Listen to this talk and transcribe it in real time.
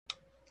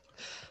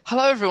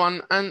Hello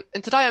everyone, and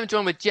today I'm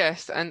joined with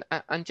Jess, and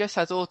Jess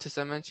has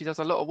autism, and she does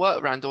a lot of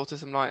work around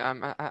autism, like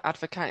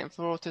advocating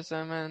for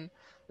autism and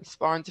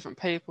inspiring different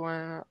people,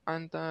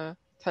 and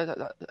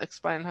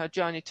explaining her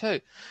journey too.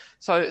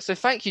 So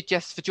thank you,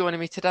 Jess, for joining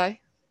me today.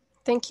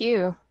 Thank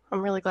you.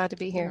 I'm really glad to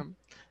be Yeah, here.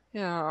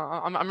 yeah,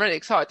 I'm really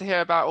excited to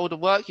hear about all the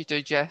work you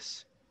do,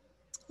 Jess.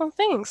 Well,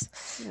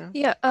 thanks.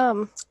 Yeah,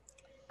 Yeah,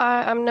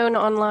 I'm known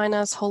online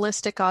as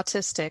Holistic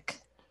Autistic,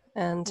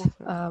 and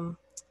awesome.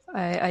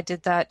 I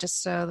did that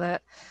just so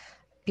that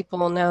people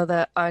will know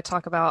that I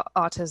talk about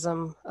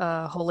autism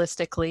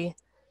holistically,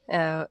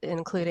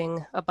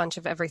 including a bunch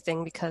of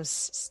everything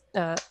because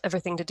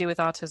everything to do with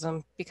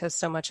autism, because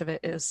so much of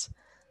it is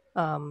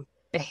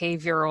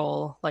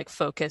behavioral, like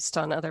focused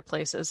on other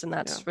places, and Yeah,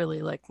 that's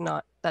really like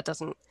not that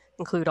doesn't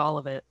include all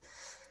of it.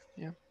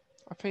 yeah.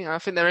 I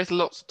think there is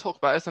lots to talk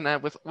about, isn't there?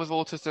 With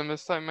autism,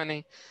 there's so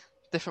many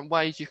different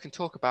ways you can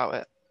talk about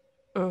it.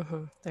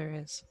 There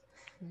is.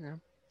 Yeah.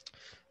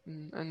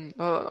 And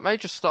maybe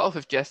just start off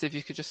with Jess, if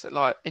you could just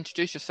like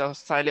introduce yourself,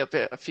 say a little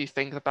bit, a few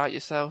things about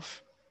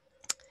yourself.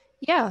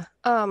 Yeah,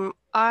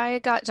 I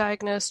got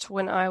diagnosed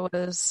when I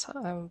was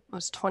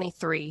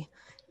 23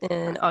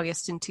 in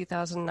August in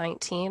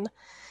 2019,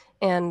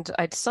 and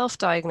I'd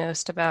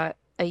self-diagnosed about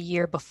a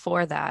year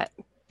before that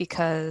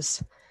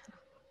because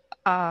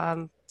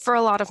for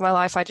a lot of my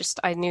life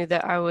I knew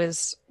that I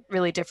was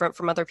really different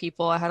from other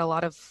people. I had a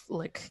lot of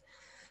like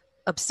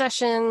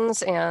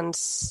obsessions and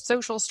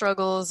social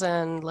struggles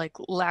and like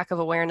lack of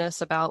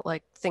awareness about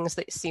like things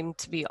that seemed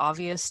to be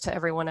obvious to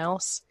everyone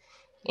else.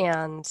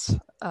 And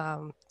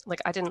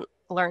like I didn't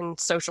learn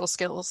social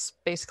skills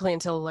basically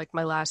until like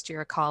my last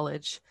year of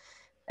college.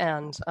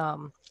 And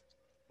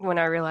when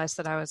I realized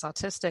that I was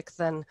autistic,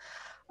 then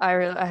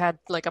I had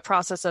like a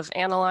process of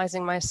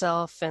analyzing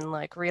myself and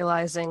like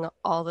realizing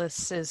all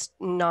this is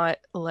not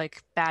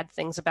like bad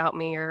things about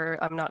me, or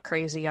I'm not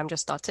crazy, I'm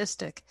just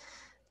autistic.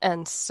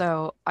 And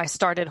so I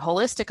started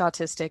Holistic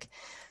Autistic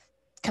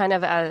kind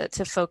of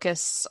to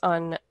focus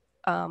on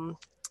um,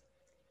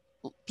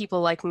 people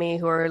like me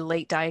who are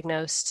late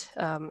diagnosed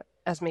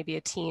as maybe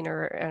a teen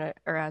or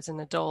as an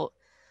adult,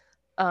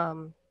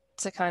 um,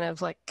 to kind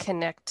of like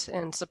connect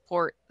and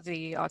support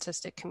the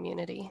autistic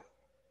community.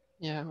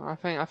 Yeah, I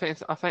think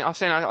I've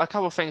seen a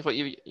couple of things what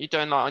you're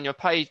doing like on your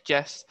page,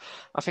 Jess.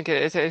 I think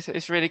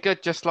it's really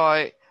good, just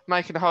like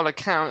making a whole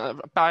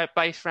account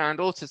based around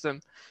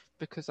autism,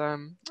 because I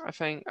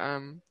think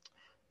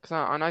because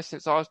I know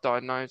since I was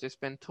diagnosed, it's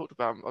been talked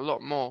about a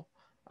lot more,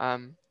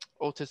 um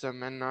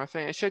autism, and I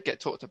think it should get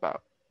talked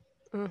about.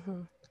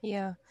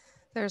 Yeah,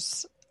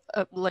 there's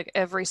like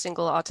every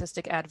single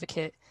autistic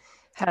advocate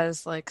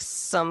has like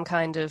some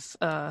kind of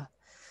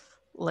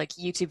like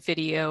YouTube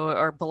video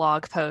or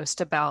blog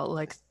post about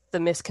like the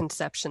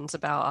misconceptions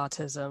about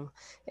autism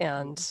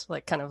and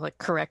like kind of like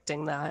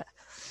correcting that.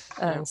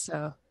 Yeah. And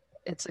so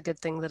it's a good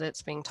thing that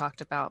it's being talked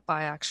about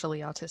by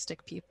actually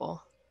autistic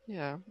people.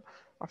 Yeah,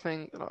 I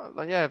think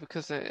yeah,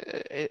 because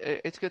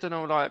it's good to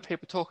know like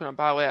people talking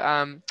about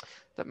it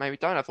that maybe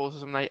don't have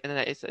autism, and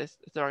it's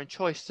their own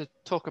choice to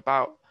talk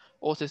about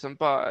autism.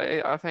 But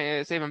I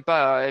think it's even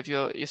better if you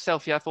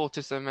have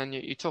autism and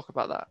you talk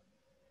about that.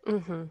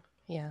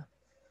 Yeah.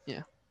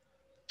 Yeah,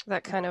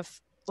 That kind of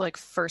like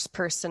first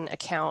person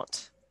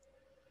account,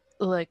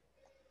 like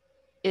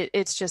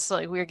it's just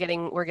like we're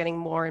getting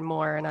more and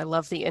more, and I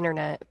love the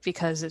internet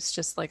because it's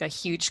just like a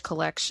huge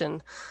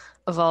collection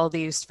of all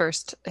these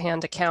first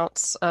hand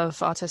accounts of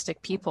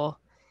autistic people,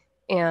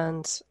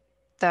 and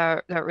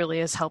that really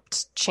has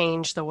helped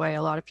change the way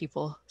a lot of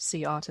people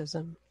see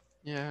autism.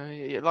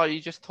 like you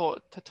just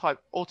taught to type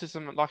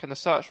autism like in the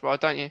search bar,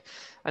 don't you?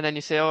 And then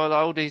you see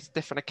all these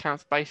different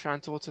accounts based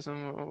around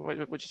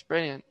autism, which is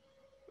brilliant.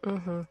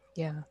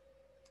 Yeah.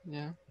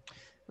 Yeah,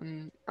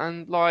 and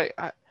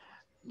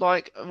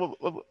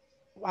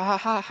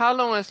how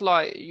long has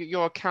like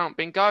your account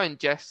been going,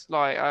 Jess?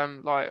 Like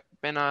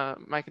been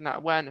making that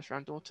awareness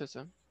around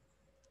autism?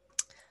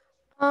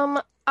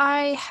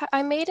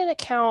 I made an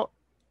account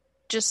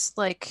just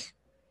like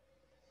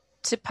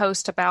to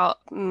post about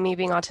me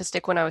being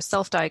autistic when I was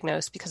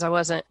self-diagnosed because I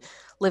wasn't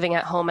living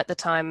at home at the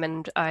time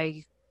and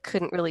I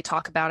couldn't really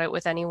talk about it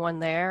with anyone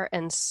there.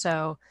 And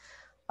so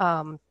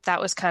that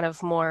was kind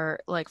of more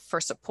like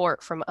for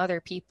support from other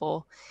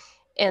people.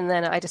 And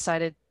then I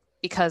decided,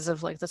 because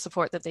of like the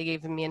support that they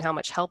gave me and how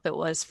much help it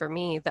was for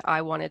me, that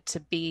I wanted to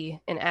be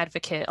an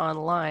advocate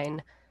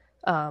online,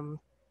 um,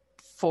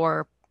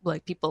 for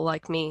like people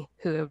like me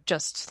who are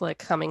just like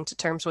coming to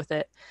terms with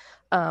it.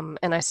 And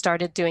I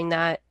started doing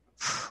that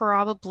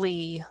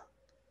probably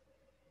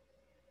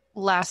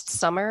last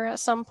summer at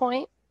some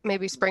point,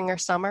 maybe spring or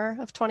summer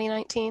of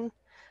 2019.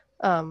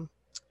 Um,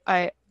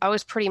 I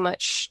was pretty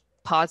much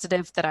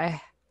positive that I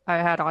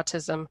had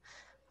autism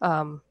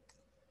um,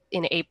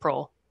 in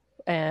April,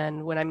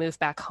 and when I moved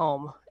back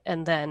home,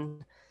 and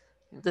then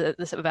Yeah,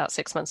 this about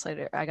 6 months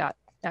later, I got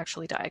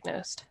actually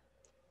diagnosed.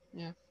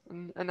 yeah.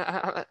 And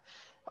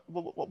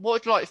what were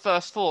like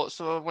first thoughts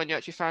when you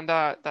actually found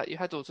out that you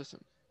had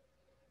autism?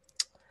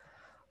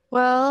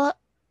 Well,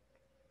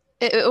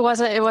 it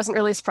wasn't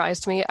really a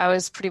surprise to me. I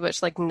was pretty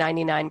much like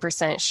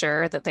 99%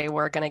 sure that they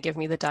were going to give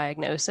me the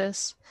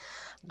diagnosis.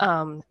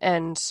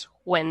 And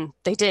when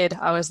they did,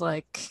 I was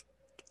like,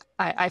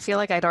 I feel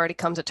like I'd already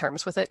come to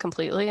terms with it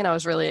completely, and I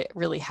was really,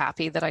 really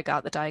happy that I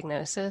got the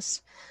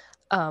diagnosis.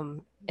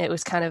 It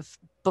was kind of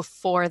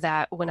before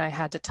that when I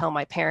had to tell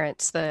my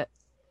parents that,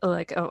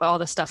 like, of all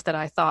the stuff that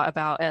I thought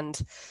about and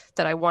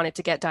that I wanted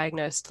to get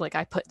diagnosed, like,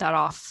 I put that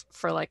off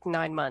for like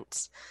 9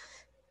 months.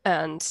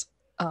 And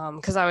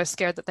because I was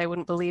scared that they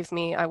wouldn't believe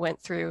me, I went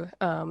through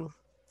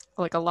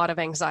like a lot of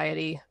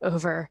anxiety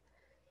over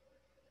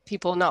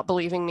people not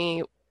believing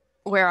me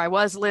where I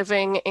was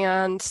living,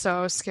 and so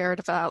I was scared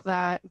about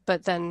that.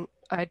 But then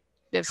I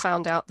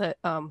found out that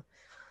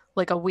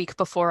like a week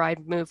before I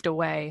moved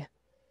away,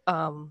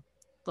 um,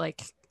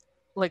 like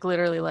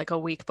literally like a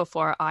week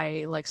before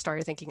I like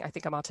started thinking I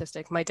think I'm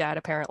autistic, my dad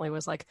apparently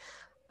was like,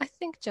 I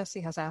think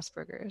Jesse has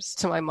Asperger's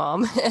to my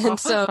mom, and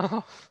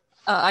so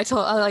Oh, I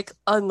like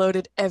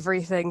unloaded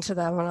everything to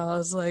them, and I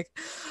was like,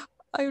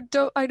 I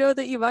know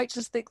that you might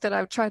just think that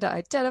I'm trying to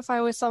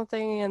identify with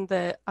something and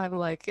that I'm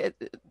like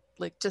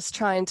like just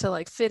trying to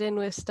like fit in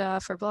with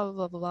stuff or blah blah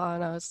blah blah blah.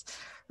 And I was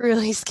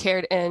really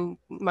scared. And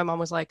my mom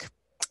was like,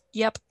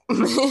 "Yep."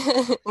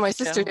 My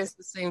sister yeah, does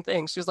the same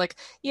thing. She was like,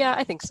 "Yeah,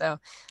 I think so."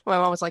 My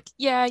mom was like,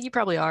 "Yeah, you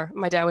probably are."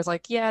 My dad was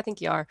like, "Yeah, I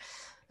think you are."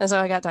 And so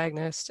I got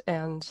diagnosed,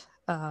 and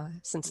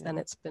since then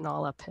yeah, it's been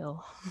all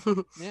uphill.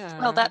 Well,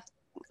 yeah. that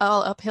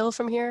all uphill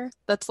from here.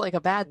 That's like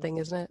a bad thing,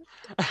 isn't it?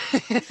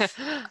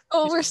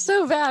 Oh, It's we're just,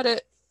 so bad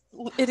at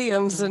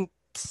idioms mm. and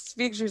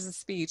figures of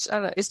speech. I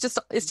don't know. It's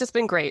just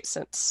been great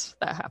since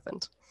that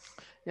happened.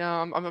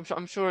 Yeah,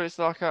 I'm sure it's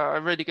like a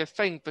really good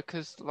thing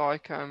because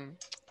like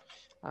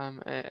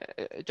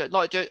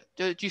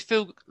do you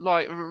feel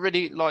like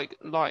really like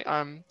do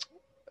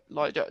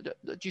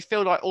you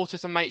feel like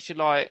autism makes you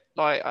like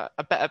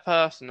a better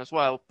person as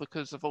well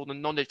because of all the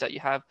knowledge that you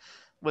have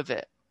with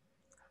it?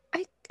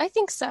 I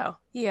think so.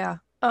 Yeah.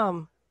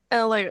 And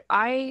like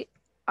I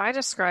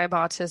describe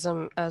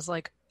autism as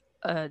like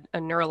a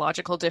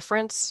neurological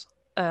difference,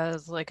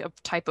 as like a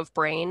type of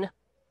brain,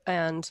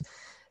 and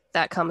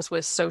that comes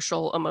with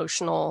social,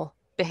 emotional,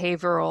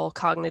 behavioral,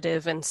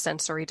 cognitive, and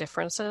sensory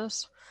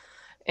differences.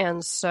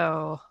 And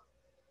so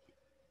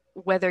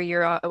whether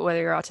you're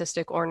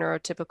autistic or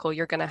neurotypical,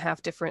 you're going to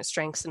have different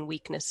strengths and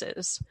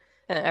weaknesses,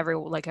 and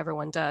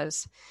everyone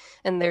does.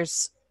 And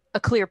there's a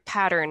clear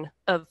pattern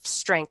of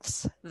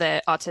strengths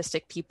that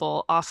autistic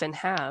people often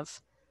have,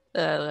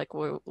 like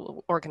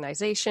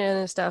organization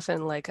and stuff,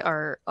 and like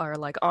our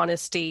like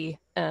honesty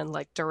and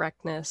like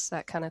directness,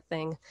 that kind of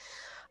thing.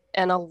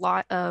 And a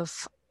lot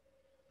of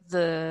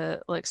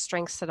the like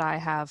strengths that I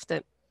have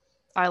that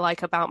I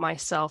like about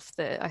myself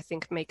that I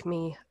think make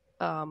me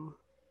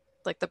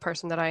like the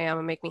person that I am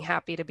and make me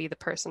happy to be the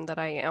person that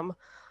I am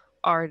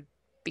are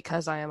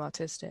because I am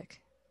autistic.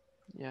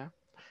 Yeah.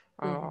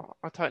 Hmm.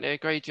 I totally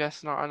agree,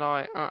 Jess, and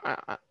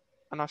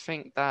I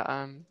think that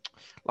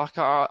like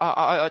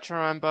I actually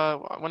remember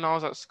when I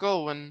was at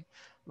school and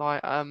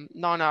like 9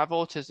 out of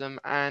autism,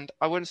 and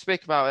I wouldn't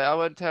speak about it. I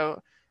wouldn't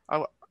tell.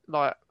 I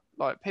like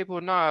people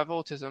would know I have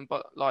autism,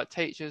 but like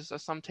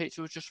some teachers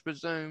would just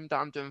presume that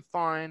I'm doing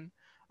fine.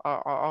 I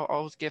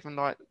was given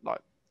like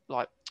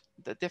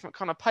the different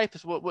kind of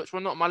papers which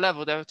were not my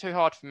level. They were too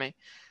hard for me,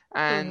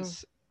 and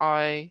Hmm.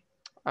 I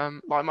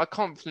like my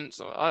confidence,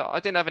 I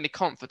didn't have any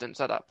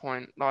confidence at that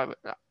point, like,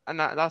 and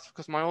that's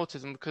because of my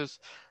autism. Because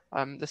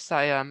let's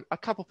say a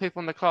couple of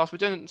people in the class were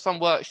doing some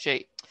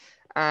worksheet,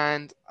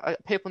 and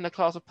people in the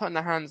class were putting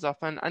their hands up,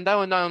 and they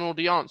were knowing all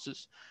the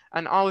answers,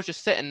 and I was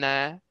just sitting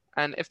there.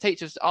 And if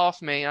teachers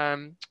asked me, "Are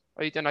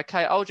you doing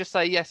okay?" I would just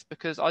say yes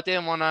because I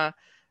didn't want to.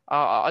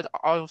 I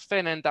was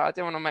feeling that I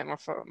didn't want to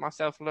make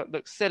myself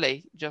look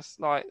silly, just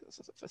like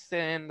for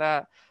seeing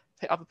that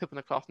other people in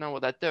the class know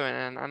what they're doing,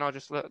 and I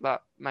just look like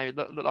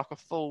a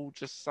fool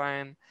just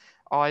saying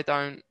I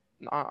don't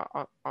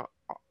I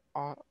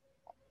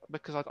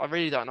because I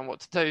really don't know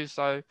what to do.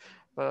 So,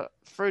 but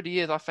through the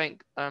years, I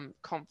think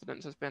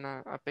confidence has been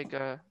a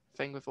bigger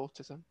thing with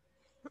autism.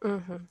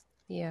 Hmm.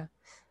 Yeah.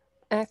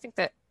 And I think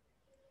that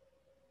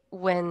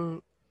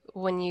when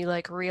you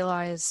like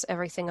realize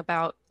everything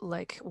about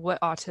like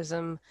what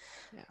autism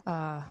Yeah,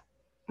 uh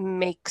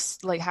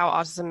makes, like how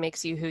autism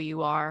makes you who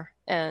you are,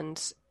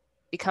 and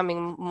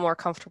becoming more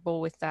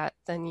comfortable with that,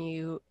 then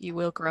you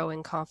will grow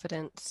in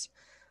confidence.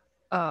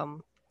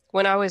 Um,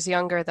 when I was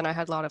younger, then I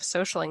had a lot of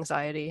social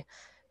anxiety,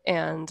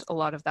 and a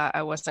lot of that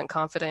I wasn't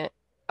confident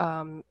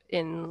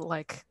in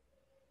like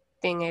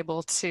being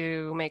able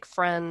to make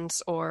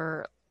friends,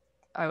 or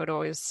I would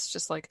always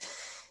just like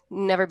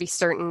never be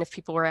certain if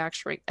people were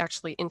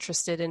actually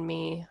interested in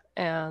me.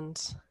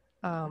 And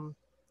um,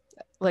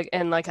 like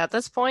at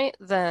this point,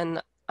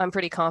 then I'm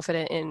pretty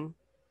confident in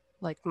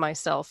like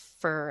myself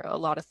for a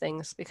lot of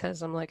things,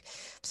 because I'm like,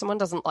 if someone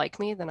doesn't like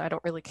me, then I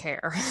don't really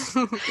care.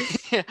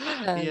 yeah,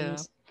 And yeah,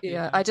 yeah,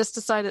 yeah. I just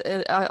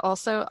decided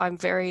I'm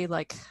very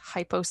like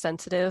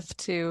hyposensitive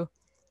to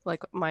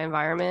like my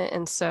environment.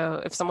 And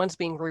so if someone's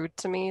being rude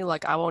to me,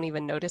 like I won't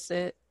even notice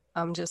it.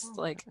 I'm just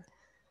Oh, like okay.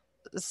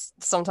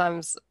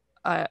 sometimes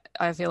I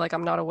feel like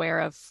I'm not aware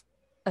of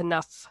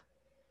enough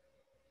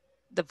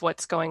of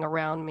what's going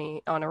around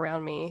me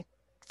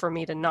for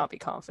me to not be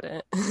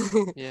confident.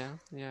 Yeah,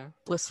 yeah.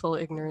 Blissful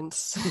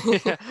ignorance.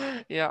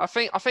 Yeah, yeah. I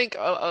think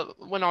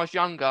when I was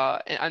younger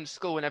and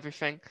school and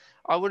everything,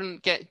 I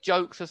wouldn't get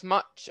jokes as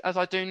much as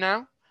I do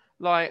now.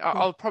 Like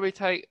I'll probably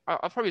take,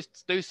 I'll probably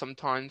do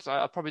sometimes.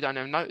 I probably don't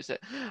even notice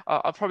it.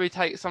 I'll probably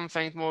take some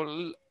things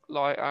more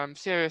like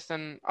serious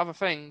than other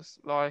things.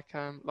 Like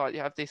you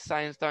have these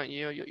sayings, don't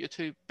you? You're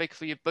too big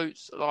for your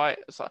boots. Like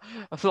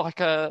it's like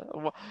a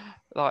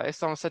like if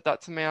someone said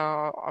that to me,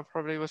 I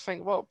probably would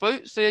think, what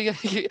boots? Are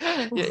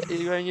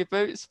you wearing your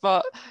boots?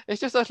 But it's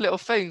just those little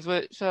things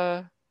which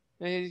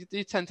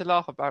you tend to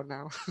laugh about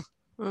now.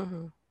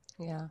 Hmm.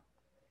 Yeah.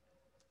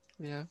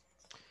 Yeah,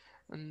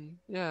 and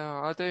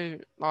yeah, I do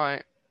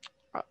like.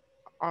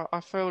 I,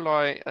 I feel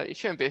like you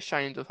shouldn't be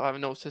ashamed of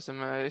having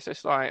autism. It's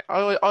just like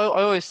I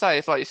always say,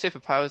 it's like your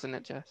superpower, isn't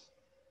it, Jess?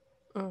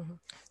 Hmm.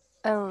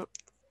 Um,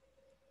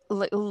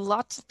 like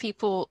lots of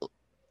people,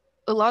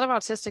 a lot of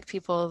autistic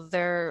people,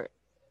 they're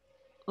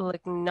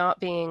like not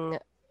being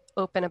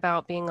open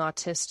about being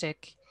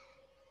autistic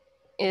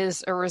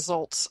is a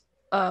result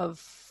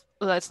of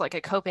that's like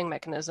a coping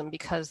mechanism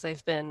because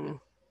they've Yeah, been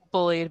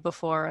bullied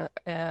before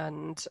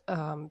and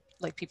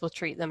like people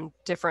treat them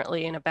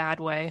differently in a bad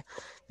way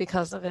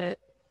because of it.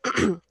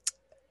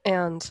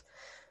 And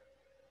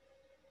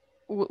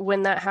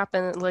when that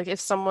happened, like if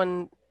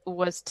someone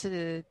was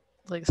to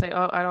like say,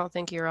 "Oh, I don't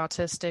think you're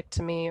autistic"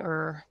 to me,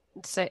 or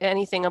say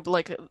anything of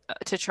like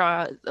to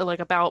try like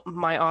about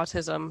my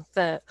autism,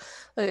 that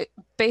uh,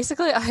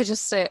 basically I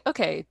just say,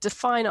 "Okay,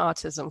 define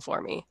autism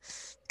for me,"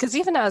 because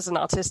even as an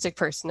autistic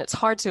person, it's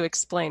hard to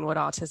explain what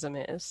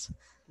autism is,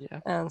 yeah.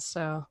 and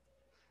so.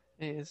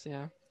 It is,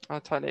 yeah. I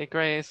totally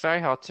agree. It's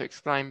very hard to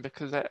explain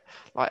because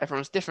like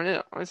everyone's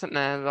different, isn't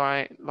there?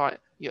 Like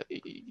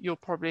you'll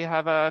probably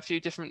have a few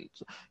different,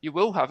 you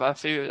will have a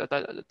few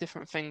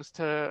different things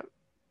to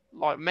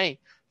like me,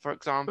 for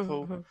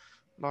example. Mhm.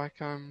 Like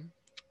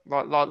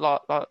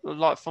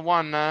like for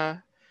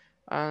one,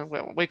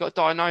 we got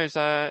diagnosed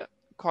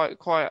quite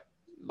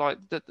like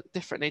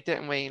differently,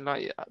 didn't we?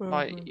 Like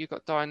Mhm. you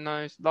got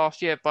diagnosed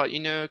last year, but you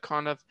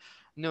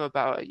knew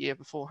about it a year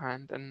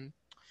beforehand, and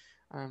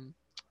um,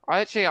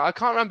 I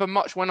can't remember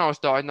much when I was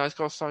diagnosed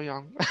 'cause I was so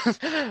young,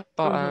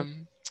 but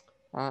Mhm.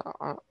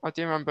 I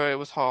do remember it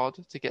was hard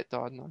to get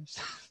diagnosed.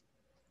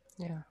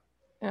 Yeah.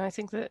 And I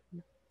think that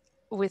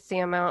with the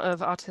amount of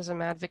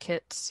autism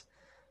advocates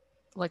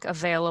like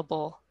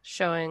available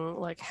showing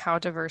like how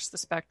diverse the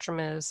spectrum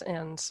is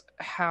and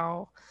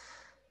how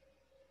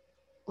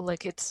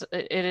like it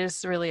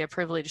is really a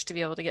privilege to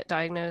be able to get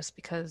diagnosed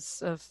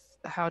because of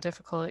how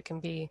difficult it can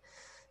be,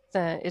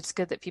 that it's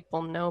good that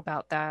people know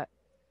about that.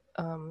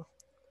 um,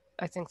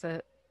 I think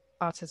that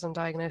autism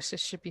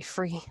diagnosis should be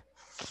free.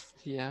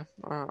 Yeah,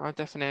 I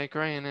definitely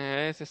agree, and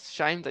it is a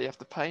shame that you have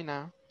to pay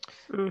now,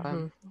 Hmm.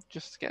 um,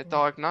 just to get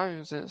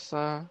diagnosed.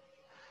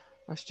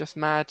 It's just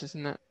mad,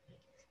 isn't it?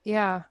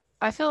 Yeah,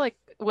 I feel like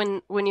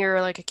when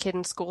you're like a kid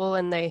in school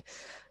and they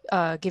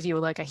give you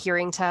like a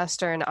hearing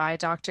test or an eye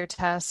doctor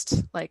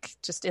test, like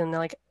just in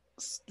like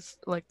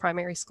like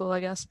primary school,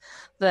 I guess,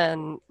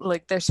 then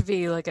like there should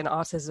be like an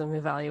autism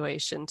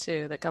evaluation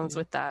too that comes Yeah,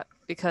 with that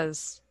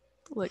because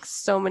like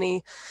so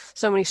many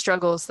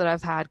struggles that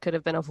I've had could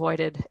have been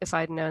avoided if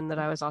I'd known that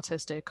I was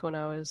autistic when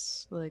I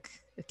was like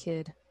a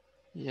kid.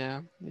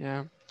 yeah,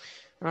 yeah.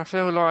 And I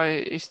feel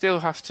like you still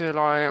have to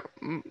like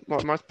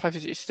most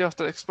places, you still have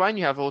to explain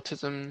you have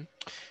autism,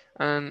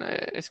 and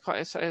it's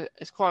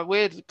quite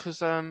weird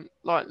because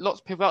like lots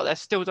of people out there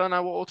still don't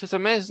know what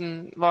autism is,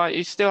 and like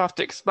you still have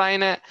to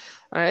explain it.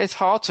 It's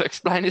hard to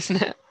explain,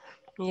 isn't it?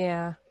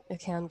 Yeah, it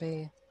can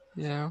be.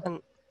 Yeah,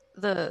 And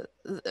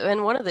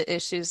and one of the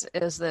issues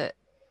is that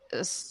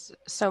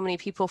so many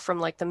people from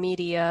like the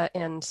media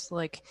and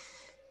like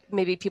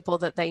maybe people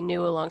that they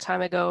knew a long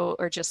time ago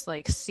or just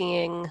like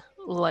seeing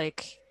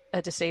like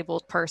a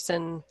disabled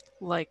person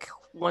like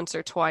once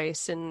or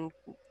twice and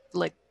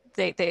like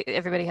they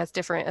everybody has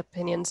different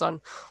opinions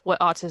on what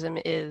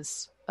autism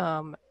is.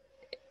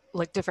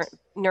 Like different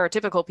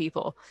neurotypical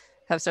people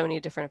have so many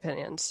different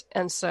opinions,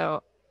 and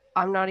so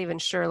I'm not even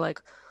sure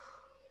like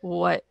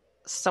what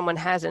someone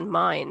has in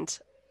mind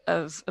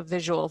of a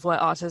visual of what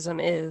autism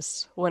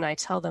is when I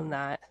tell them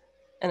that.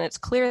 And it's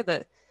clear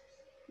that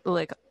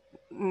like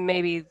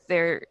maybe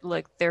their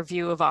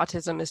view of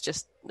autism is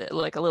just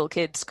like a little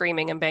kid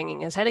screaming and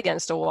banging his head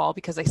against a wall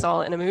because they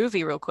saw it in a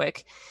movie real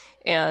quick.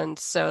 And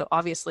so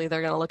obviously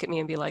they're going to look at me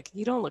and be like,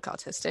 "You don't look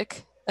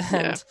autistic." yeah,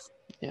 And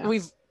yeah,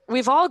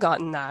 we've all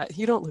gotten that.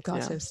 "You don't look yeah.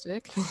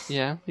 autistic."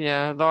 Yeah,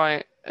 yeah,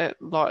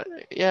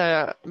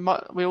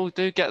 we all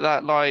do get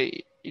that.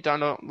 Like, you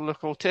don't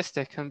look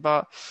autistic, and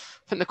but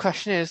I think the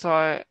question is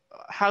like,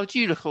 how do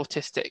you look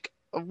autistic?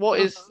 What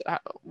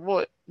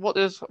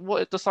does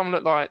someone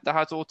look like that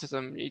has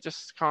autism? You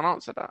just can't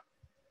answer that.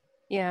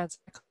 Yeah,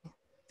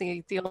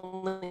 exactly. The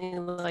only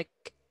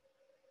like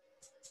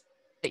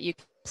that you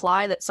can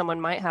imply that someone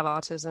might have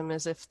autism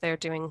is if they're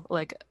doing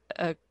like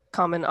a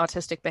common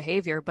autistic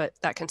behavior, but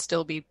that can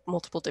still be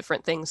multiple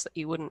different things that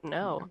you wouldn't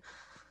know. Yeah,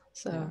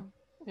 So,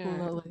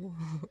 yeah.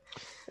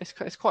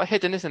 It's quite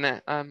hidden, isn't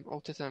it?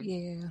 Autism.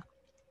 yeah.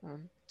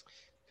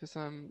 Because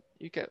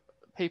you get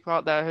people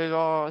out there who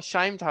are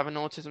ashamed to have an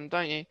autism,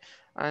 don't you?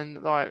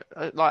 And like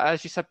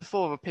as you said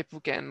before, with people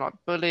getting like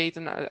bullied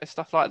and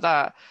stuff like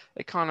that,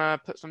 it kind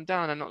of puts them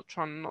down and not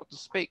trying not to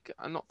speak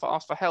and not to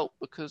ask for help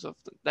because of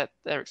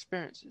their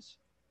experiences.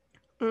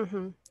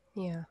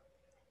 Yeah.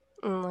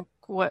 And like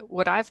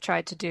what I've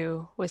tried to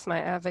do with my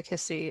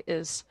advocacy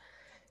is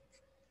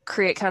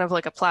create kind of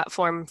like a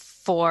platform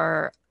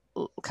for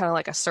kind of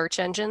like a search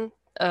engine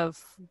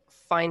of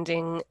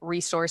finding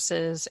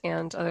resources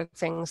and other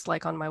things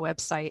like on my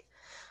website.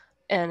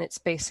 And it's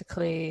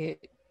basically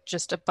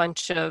just a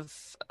bunch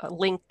of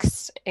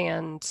links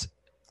and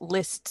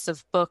lists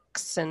of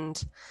books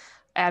and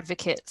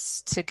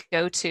advocates to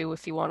go to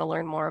if you want to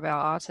learn more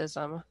about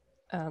autism.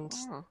 And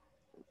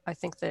I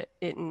think that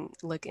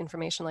like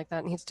information like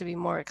that needs to be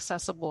more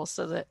accessible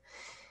so that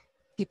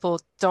people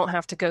don't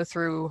have to go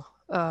through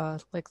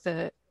like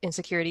the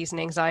insecurities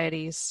and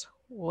anxieties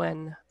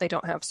when they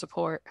don't have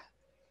support.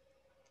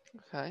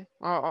 Okay.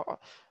 I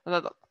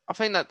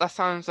think that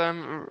sounds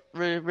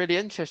really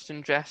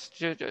interesting, Jess.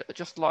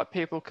 Just like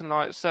people can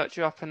like search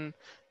you up and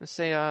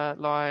see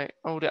like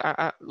all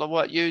the like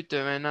what you do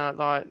and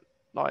like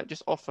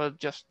just offer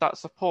just that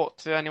support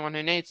to anyone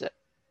who needs it.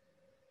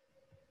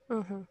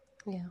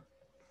 Yeah.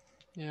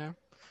 Yeah.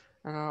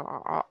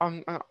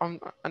 And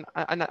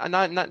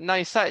and now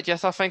you say it,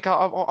 Jess. I think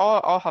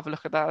I'll have a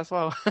look at that as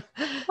well.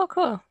 Oh,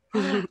 cool.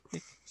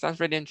 Sounds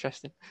really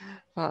interesting.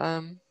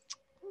 But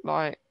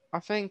like I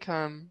think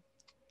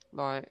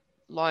like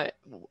like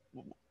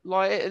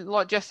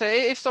like Jess said,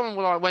 if someone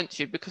like went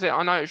to you because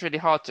I know it's really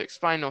hard to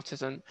explain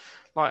autism,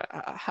 like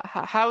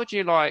how would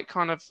you like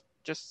kind of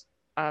just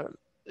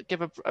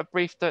give a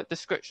brief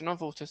description of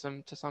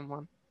autism to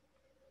someone?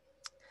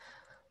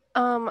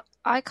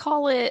 I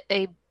call it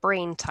a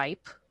brain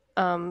type.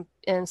 And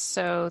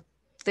so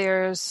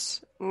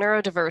there's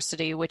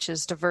neurodiversity, which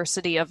is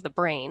diversity of the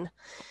brain.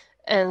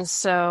 And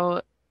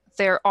so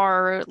there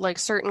are like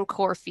certain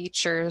core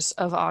features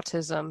of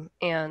autism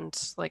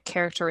and like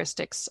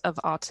characteristics of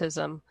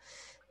autism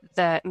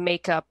that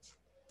make up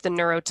the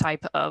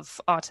neurotype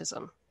of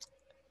autism.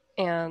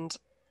 And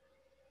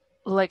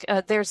like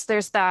there's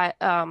that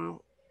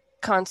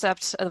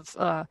concept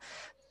of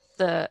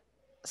the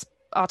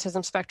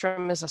autism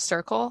spectrum is a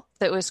circle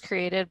that was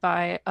created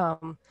by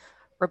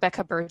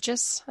Rebecca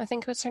Burgess, I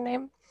think was her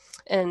name.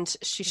 And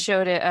she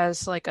showed it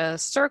as like a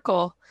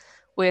circle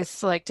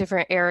with like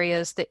different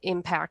areas that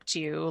impact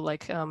you,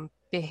 like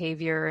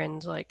behavior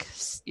and like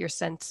your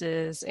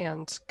senses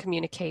and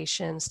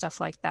communication, stuff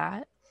like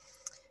that.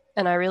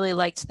 And I really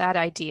liked that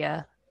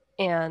idea.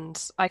 And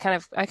I kind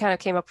of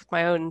came up with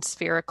my own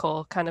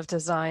spherical kind of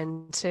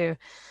design too,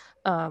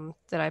 that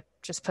I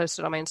just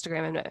posted on my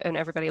Instagram and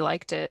everybody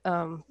liked it.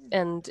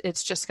 And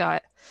it's just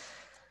got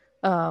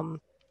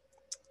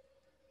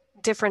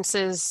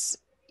differences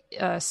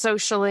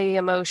socially,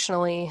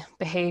 emotionally,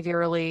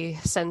 behaviorally,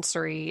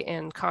 sensory,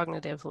 and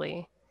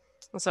cognitively.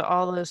 And so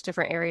all those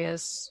different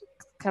areas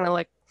kind of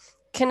like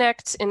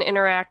connect and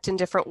interact in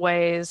different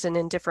ways and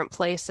in different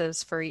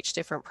places for each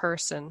different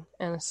person.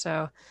 And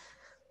so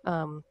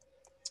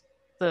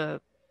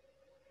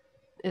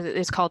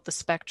it's called the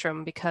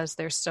spectrum because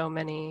there's so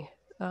many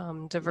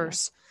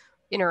diverse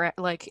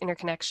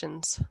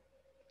interconnections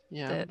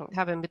that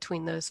happen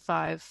between those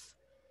 5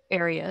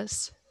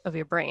 areas of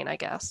your brain, I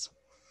guess.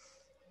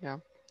 Yeah.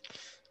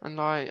 And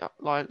like a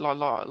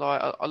lot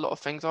of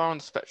things are on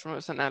the spectrum,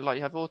 isn't there? Like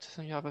you have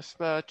autism, you have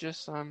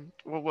Asperger's,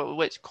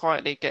 which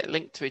quietly get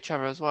linked to each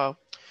other as well.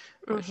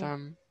 Which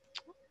and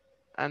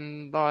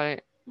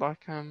like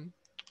I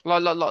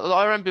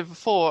remember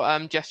before,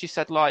 Jess, you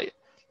said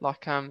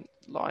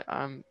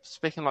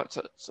speaking like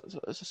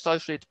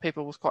socially to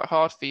people was quite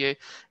hard for you.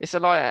 Is there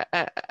like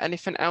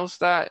anything else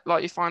that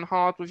like you find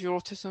hard with your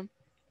autism?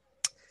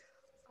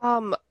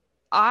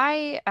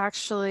 I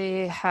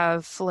actually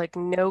have like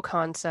no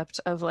concept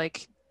of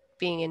like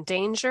being in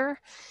danger.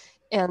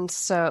 And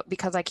so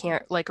because I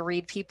can't like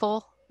read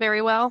people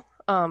very well,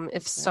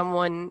 if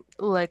someone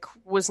like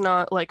was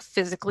not like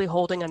physically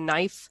holding a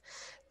knife,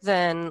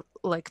 then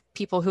like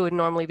people who would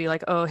normally be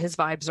like, oh, his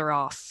vibes are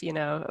off,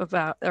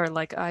 about, or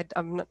like I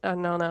don't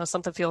know,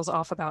 something feels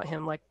off about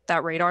him. Like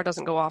that radar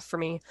doesn't go off for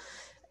me.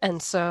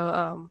 And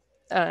so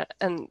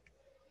and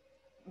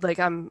like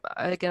I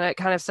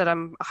kind of said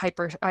I'm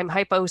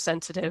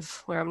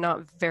hyposensitive, where I'm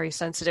not very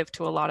sensitive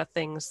to a lot of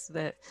things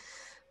that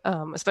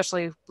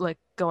especially like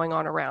going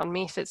on around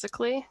me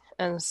physically.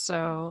 And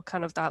so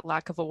kind of that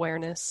lack of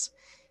awareness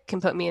can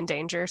put me in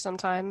danger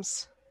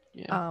sometimes.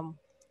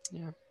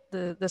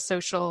 The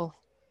social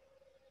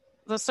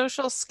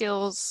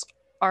skills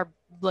are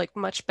like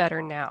much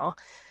better now,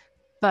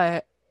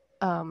 but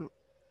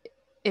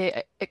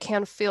it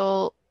can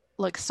feel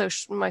like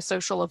my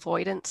social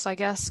avoidance, I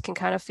guess, can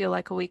kind of feel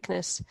like a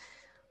weakness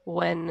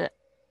when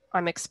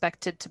I'm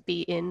expected to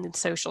be in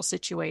social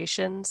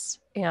situations.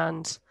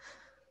 And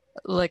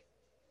like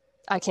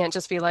I can't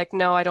just be like,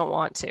 no, I don't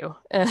want to,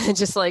 and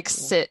just like Yeah.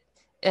 sit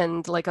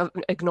and like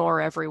ignore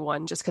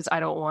everyone just because I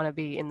don't want to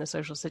be in the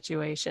social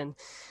situation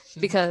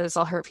because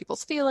I'll hurt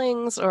people's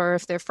feelings, or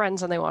if they're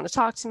friends and they want to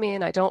talk to me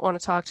and I don't want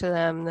to talk to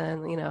them,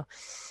 then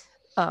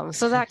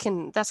so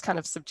that's kind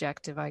of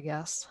subjective, I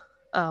guess.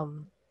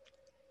 Um,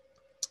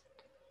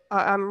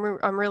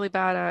 I'm really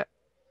bad at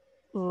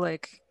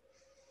like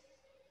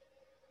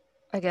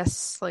I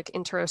guess like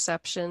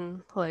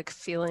interoception, like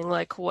feeling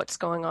like what's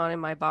going on in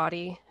my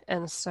body,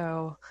 and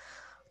so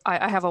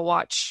I have a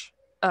watch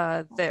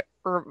that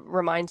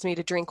reminds me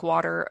to drink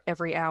water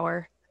every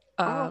hour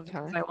Oh, because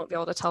okay. I won't be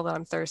able to tell that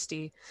I'm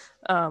thirsty,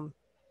 um,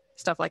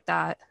 stuff like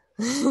that.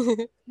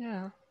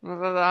 Yeah.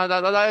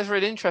 That is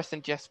really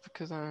interesting, Jess,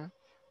 because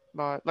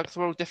like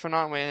we're all different,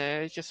 aren't we?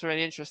 And it's just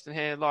really interesting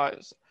here, like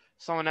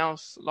someone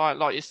else,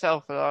 like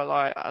yourself,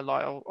 like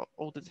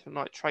all the different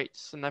like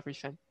traits and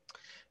everything.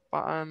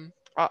 But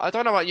I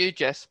don't know about you,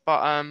 Jess,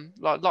 but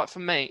like for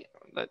me,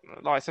 like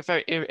it's a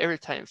very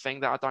irritating thing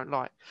that I don't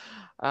like.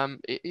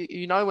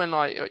 When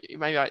like you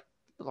maybe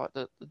like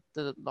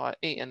the like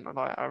eating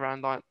like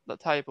around like the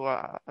table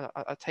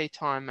at tea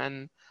time,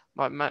 and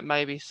like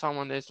maybe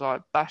someone is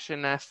like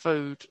bashing their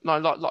food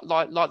like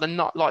the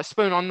nut like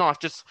spoon on knife,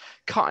 just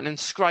cutting and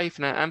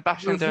scraping it and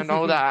bashing and doing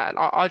all that. And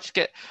I just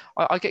get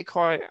I get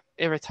quite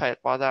irritated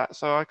by that.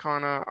 So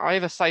I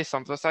either say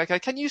something, I say, okay,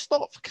 can you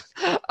stop,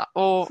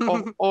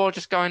 or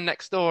just going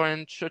next door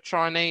and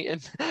try and eat.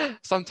 And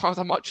sometimes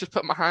I might just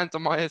put my hands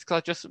on my ears because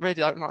I just really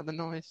don't like the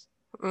noise.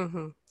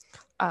 hmm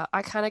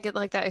I kind of get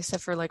like that,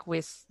 except for like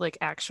with like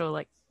actual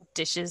like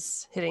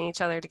dishes hitting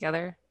each other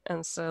together,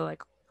 and so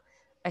like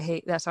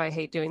that's why I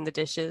hate doing the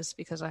dishes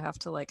because I have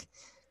to like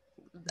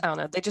I don't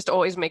know, they just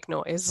always make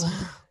noise.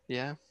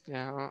 Yeah,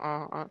 yeah.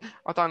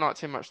 I don't like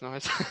too much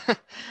noise.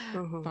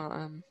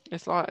 hmm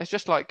But it's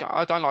just like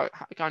I don't like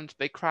going to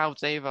big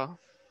crowds either.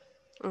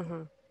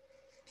 hmm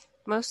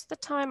Most of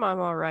the time I'm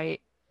all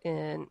right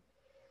in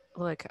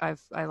like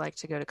I like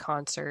to go to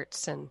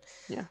concerts and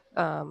Yeah,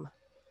 um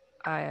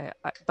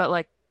but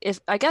like if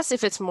I guess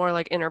if it's more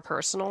like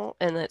interpersonal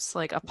and it's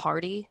like a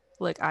party,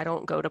 like I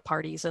don't go to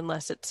parties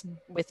unless it's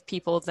with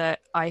people that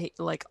I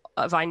like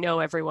if I know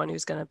everyone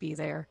who's going to be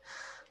there.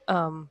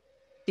 Um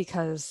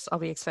because I'll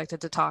be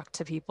expected to talk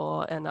to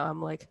people and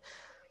I'm like,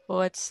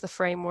 what's the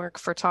framework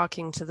for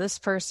talking to this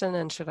person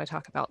and should I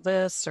talk about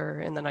this or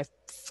and then I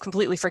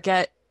completely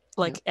forget yeah,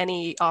 like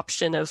any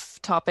option of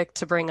topic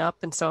to bring up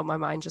and so my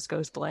mind just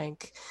goes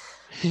blank.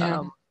 yeah,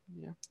 Um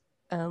yeah,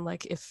 and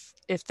like if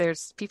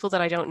there's people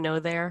that I don't know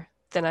there,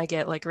 then I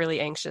get like really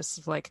anxious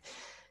of like,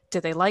 do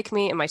they like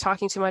me? Am I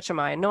talking too much? Am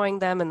I annoying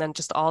them? And then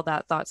just all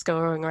that thoughts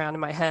going around in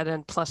my head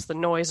and plus the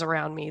noise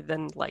around me,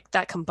 then like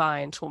that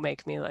combined will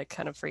make me like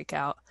kind of freak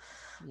out.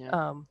 yeah.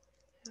 Um,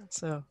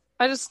 so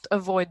I just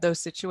avoid those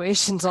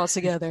situations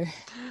altogether.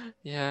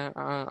 Yeah,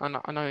 I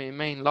know what you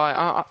mean. Like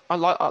I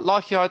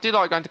like you. I do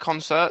like going to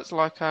concerts.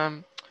 Like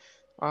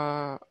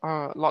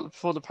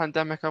before the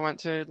pandemic, I went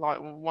to like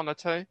one or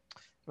two.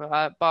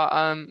 I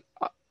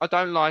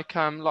don't like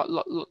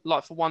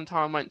for one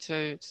time I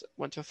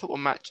went to a football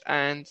match,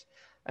 and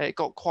it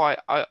got quite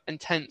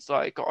intense.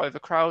 Like it got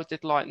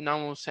overcrowded. Like no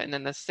one was sitting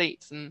in their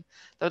seats, and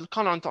they were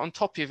kind of on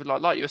top of you,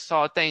 like you were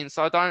sardines.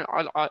 So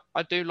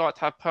I do like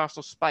to have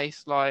personal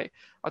space. Like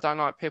I don't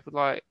like people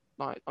like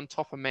on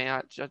top of me.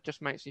 It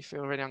just makes me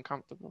feel really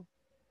uncomfortable.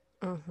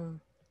 hmm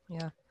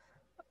Yeah,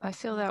 I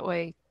feel that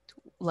way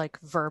like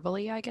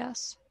verbally, I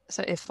guess.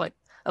 So if like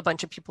a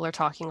bunch of people are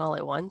talking all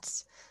at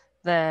once,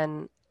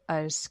 then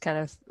I just kind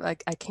of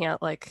like I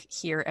can't like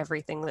hear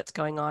everything that's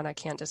going on. I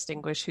can't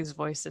distinguish whose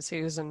voice is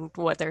whose and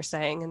what they're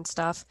saying and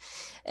stuff.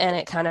 And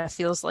it kind of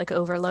feels like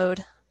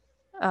overload.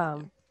 Yeah,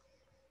 Um,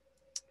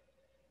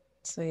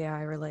 so yeah,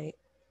 I relate.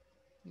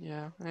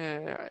 yeah.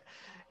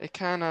 It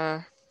can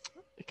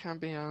it can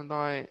be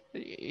like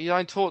you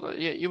don't talk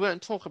you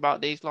wouldn't talk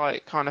about these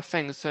like kind of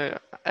things to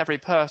every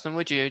person,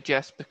 would you?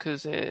 Just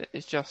because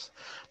it's just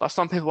like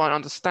some people won't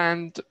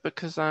understand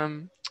because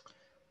they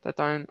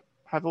don't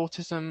have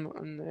autism,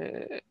 and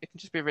it can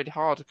just be really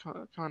hard,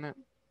 can't it?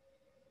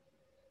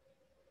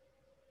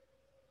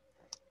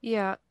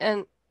 Yeah,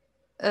 and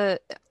uh,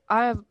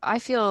 I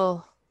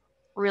feel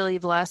really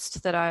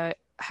blessed that I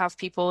have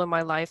people in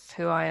my life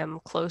who I am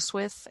close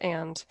with,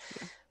 and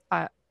Yeah,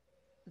 I,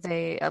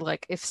 they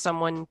like if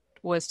someone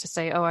was to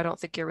say, "Oh, I don't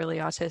think you're really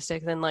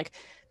autistic," then like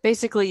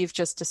basically you've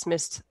just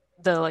dismissed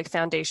the like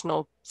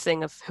foundational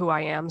thing of who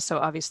I am. So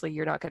obviously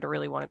you're not going to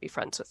really want to be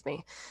friends with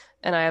me.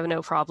 And I have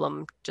no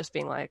problem just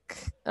being like,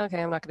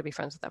 okay, I'm not going to be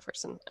friends with that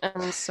person.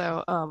 And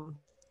so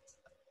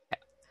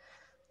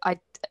I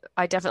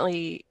I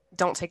definitely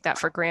don't take that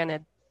for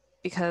granted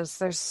because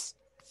there's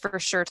for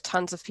sure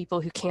tons of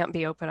people who can't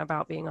be open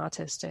about being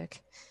autistic.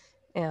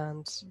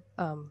 And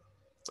um,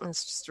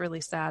 it's just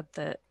really sad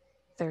that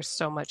there's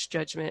so much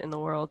judgment in the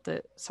world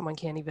that someone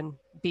can't even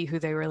be who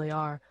they really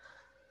are.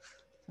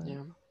 But,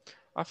 yeah.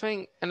 I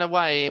think in a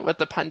way with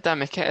the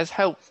pandemic it has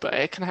helped, but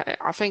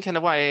I think in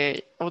a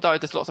way, although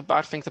there's lots of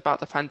bad things about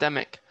the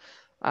pandemic,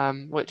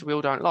 which we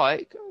all don't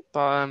like.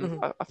 But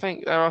Hmm. I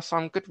think there are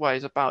some good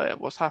ways about it.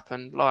 What's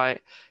happened,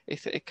 like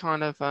it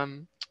kind of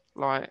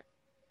like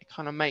it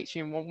kind of makes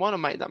you want to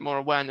make that more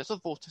awareness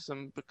of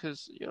autism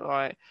because you're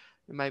like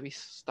you're maybe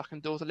stuck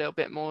indoors a little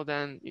bit more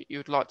than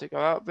you'd like to go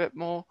out a bit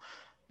more.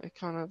 It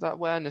kind of that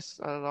awareness,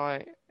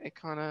 like it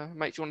kind of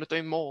makes you want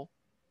to do more.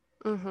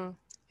 Hmm.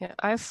 Yeah,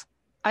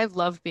 I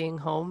love being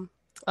home.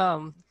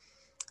 Um,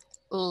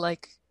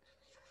 like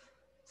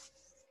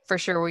for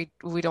sure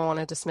we don't want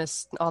to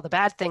dismiss all the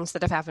bad things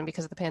that have happened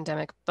because of the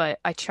pandemic, but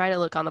I try to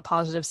look on the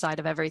positive side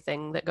of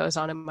everything that goes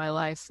on in my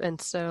life.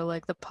 And so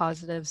like the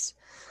positives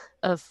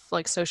of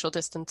like social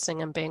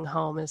distancing and being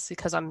home is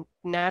because I'm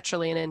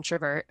naturally an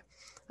introvert.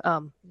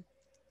 Um,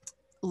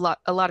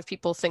 a lot of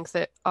people think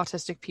that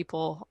autistic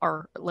people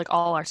are like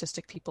all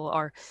autistic people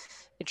are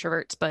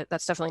introverts, but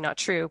that's definitely not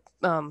true.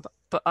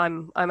 But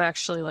I'm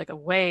actually like a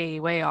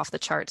way off the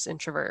charts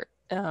introvert.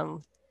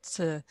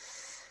 To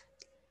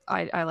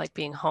I like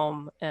being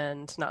home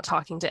and not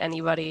talking to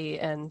anybody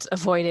and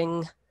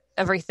avoiding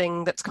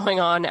everything that's going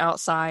on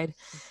outside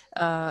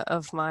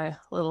of my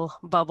little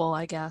bubble,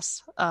 I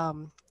guess.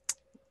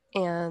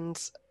 And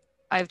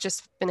I've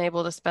just been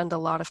able to spend a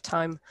lot of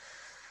time,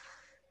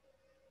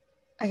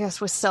 I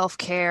guess, with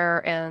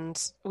self-care,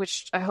 and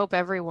which I hope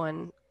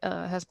everyone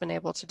has been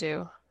able to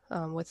do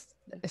with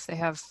if they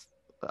have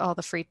all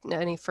the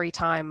any free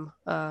time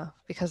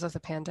because of the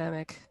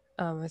pandemic.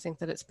 I think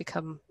that it's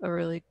become a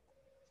really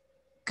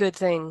good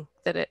thing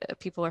that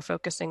people are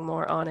focusing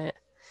more on it.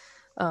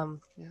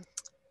 Um, Yeah.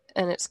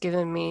 and it's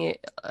given me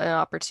an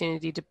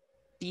opportunity to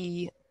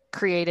be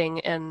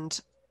creating and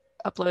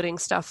uploading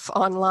stuff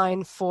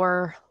online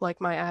for like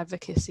my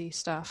advocacy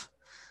stuff.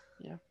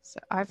 Yeah. So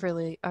I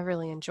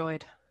really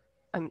enjoyed.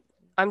 I'm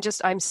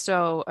I'm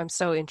so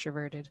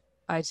introverted.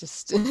 I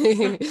just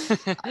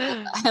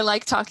I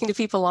like talking to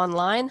people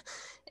online,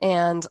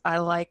 and I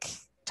like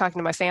talking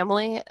to my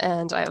family,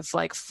 and I have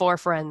like four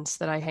friends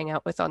that I hang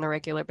out with on a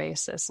regular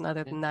basis. And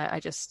other Yeah. than that, I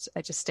just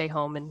stay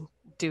home and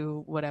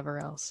do whatever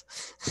else.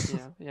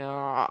 Yeah,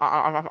 yeah.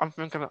 I'm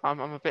thinking I'm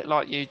a bit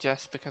like you,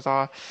 Jess, because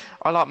I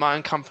like my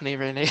own company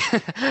really.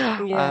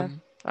 Yeah.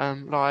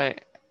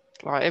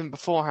 Like even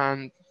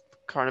beforehand,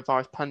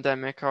 coronavirus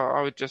pandemic,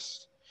 I would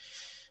just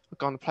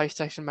go on the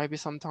PlayStation maybe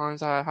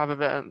sometimes. I have a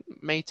bit of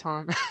me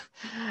time.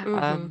 Hmm.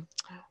 Um,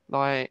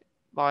 like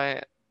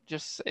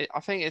just I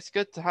think it's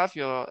good to have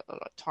your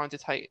time to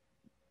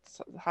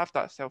have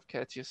that self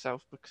care to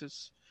yourself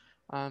because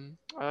I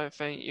don't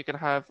think you're gonna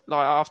have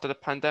like after the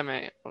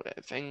pandemic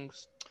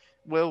things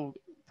will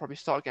probably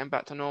start getting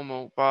back to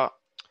normal, but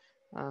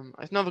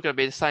it's never gonna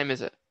be the same,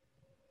 is it?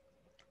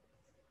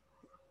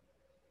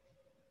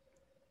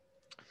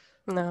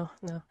 No,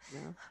 no.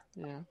 Yeah,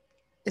 yeah,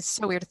 It's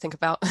so weird to think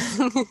about.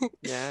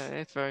 yeah.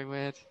 It's very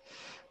weird,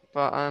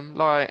 but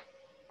like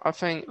I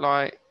think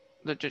like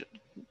the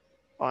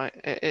like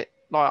it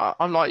like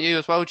I'm like you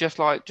as well, just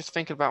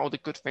thinking about all the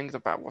good things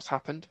about what's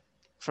happened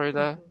through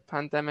the Mhm.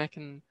 pandemic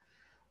and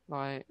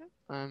like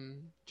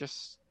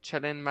just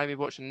chilling, maybe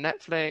watching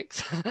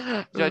Netflix.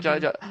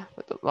 Mhm.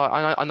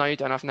 Like I know you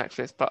don't have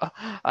Netflix, but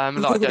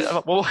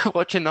like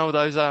watching all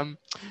those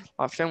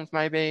like films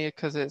maybe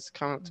because it's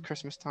coming up to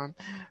Christmas time.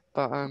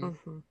 But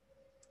Mhm.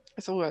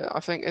 it's all I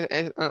think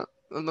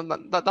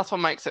that's what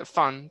makes it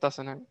fun,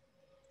 doesn't it?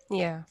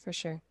 Yeah, for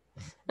sure.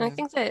 And I Yeah,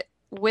 think that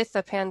with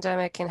the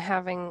pandemic and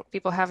having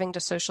people having to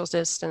social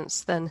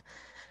distance, then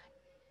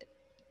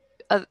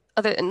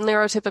other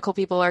neurotypical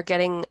people are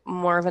getting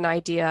more of an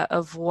idea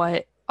of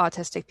what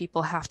autistic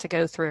people have to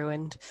go through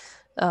and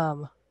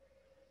um,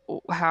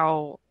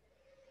 how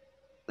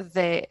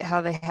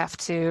how they have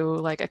to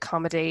like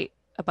accommodate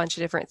a bunch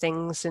of different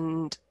things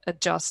and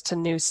adjust to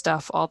new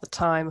stuff all the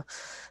time.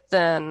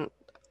 Then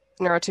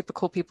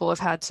neurotypical people have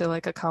had to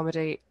like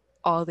accommodate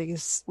all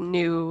these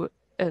new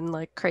and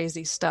like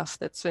crazy stuff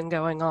that's been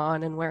going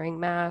on and wearing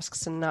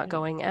masks and not yeah,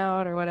 going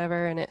out or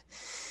whatever. And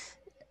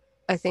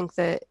I think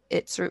that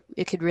it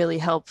could really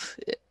help.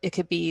 It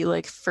could be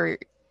like for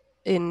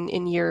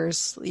in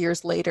years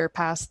later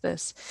past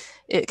this,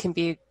 it can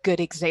be a good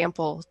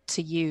example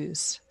to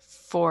use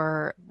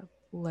for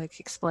like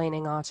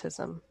explaining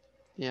autism.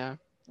 yeah.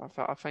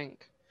 I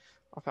think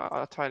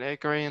I totally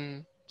agree,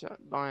 and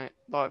like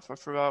for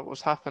throughout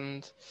what's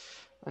happened.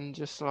 And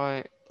just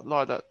like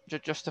that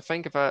just to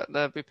think of it,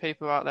 there'll be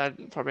people out there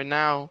probably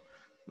now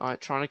like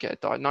trying to get a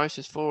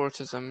diagnosis for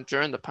autism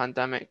during the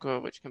pandemic,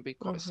 which can be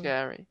quite Hmm.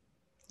 scary.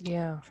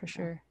 Yeah, for Yeah,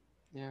 sure.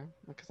 yeah,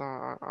 because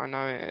I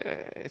know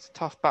it's a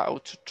tough battle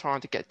to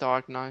trying to get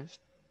diagnosed.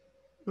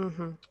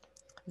 Hmm.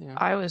 Yeah,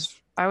 I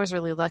was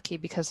really lucky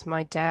because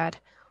my dad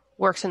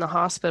works in the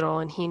hospital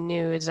and he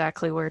knew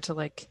exactly where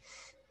to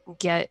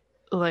get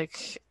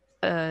like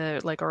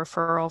like a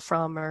referral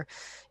from, or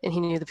and he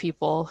knew the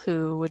people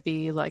who would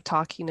be like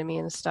talking to me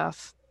and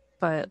stuff.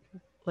 But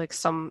like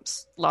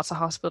lots of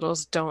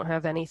hospitals don't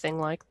have anything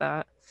like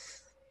that.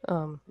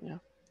 Um, yeah,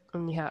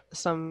 and you have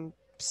some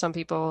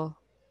people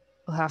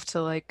will have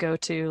to like go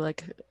to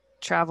like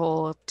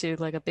travel to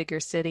like a bigger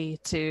city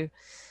to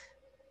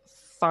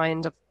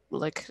find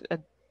like a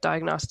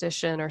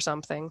diagnostician or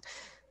something.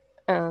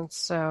 And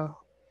so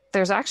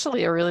there's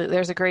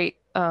a great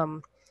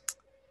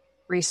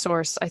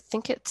resource. I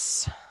think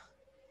it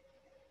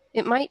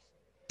might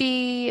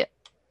be,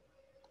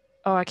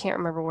 oh, I can't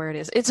remember where it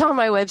is. It's on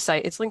my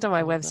website. It's linked on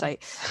my Okay. website.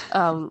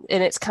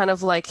 And it's kind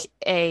of like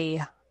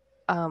a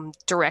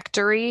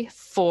directory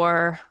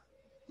for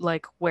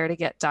like where to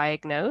get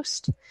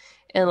diagnosed.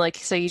 And like,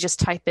 so you just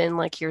type in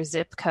like your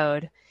zip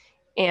code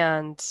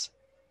and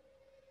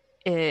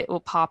it will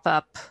pop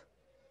up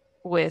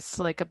with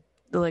like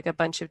a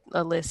bunch of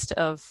a list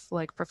of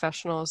like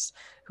professionals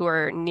who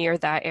are near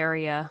that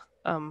area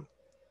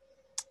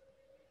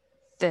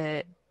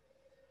that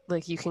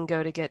like you can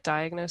go to get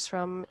diagnosed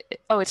from.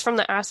 Oh, it's from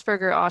the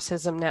Asperger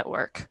Autism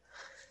Network.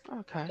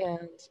 Okay.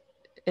 And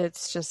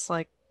it's just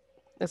like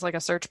it's like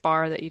a search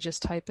bar that you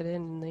just type it in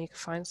and then you can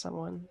find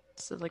someone.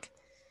 So like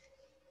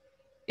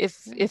Yeah.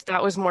 if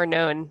that was more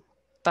known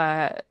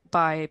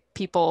by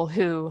people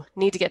who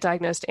need to get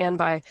diagnosed and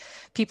by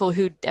people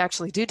who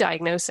actually do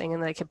diagnosing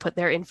and they can put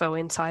their info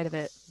inside of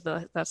it,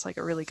 that's like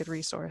a really good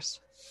resource.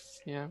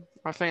 Yeah,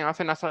 I think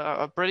that's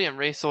a brilliant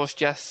resource,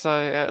 Jess. So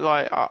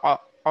I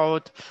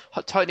would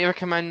totally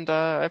recommend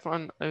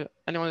everyone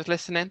anyone who's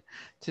listening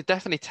to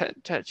definitely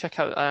check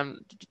out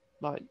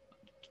like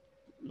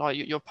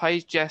your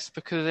page, Jess,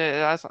 because it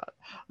has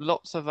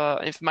lots of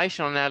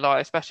information on there,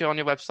 like especially on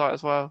your website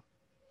as well.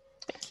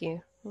 Thank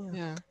you. Yeah.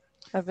 Yeah,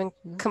 I've been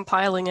yeah,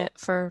 compiling it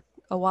for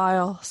a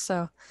while,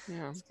 so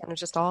yeah, it's kind of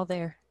just all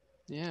there.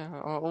 yeah,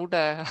 all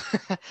there,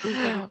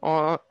 Hmm.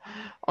 or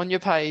on your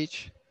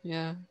page.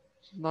 Yeah,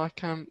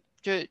 like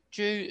do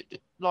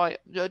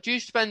you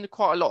spend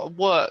quite a lot of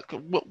work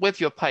with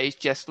your page,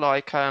 just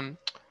like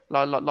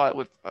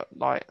with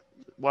like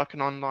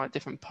working on like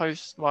different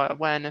posts, like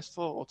awareness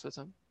for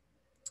autism?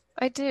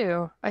 I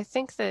do. I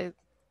think that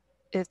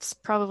it's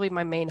probably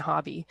my main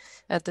hobby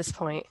at this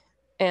point.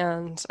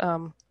 And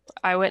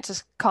I went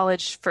to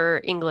college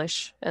for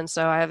English, and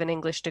so I have an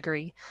English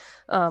degree.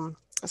 So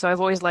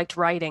I've always liked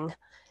writing,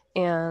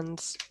 and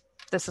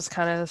this has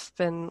kind of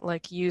been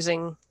like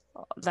using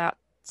that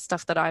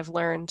stuff that I've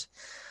learned.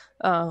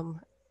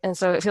 And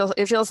so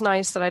it feels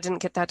nice that I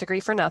didn't get that degree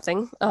for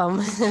nothing.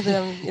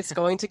 It's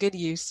going to good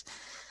use.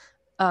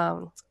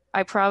 Um,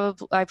 I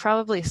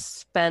probably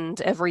spend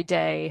every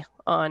day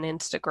on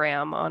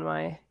Instagram on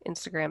my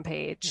Instagram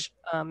page,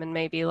 and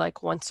maybe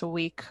like once a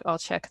week I'll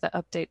check the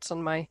updates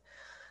on my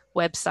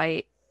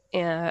website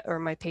or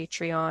my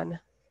Patreon.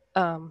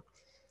 Um,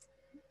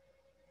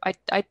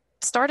 I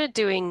started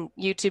doing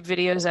YouTube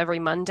videos every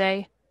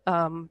Monday,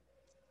 um,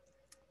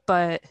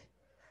 but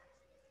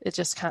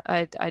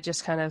I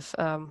just kind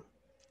of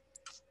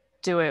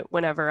do it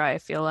whenever I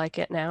feel like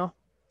it now.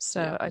 Yeah,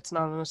 So it's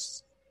not on a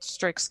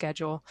strict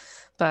schedule,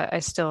 but I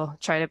still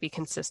try to be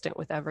consistent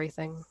with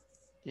everything.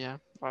 yeah.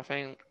 I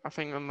think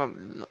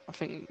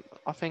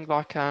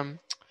like a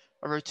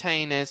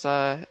routine is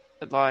like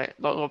a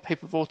lot of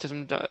people with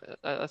autism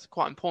that's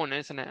quite important,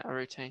 isn't it? A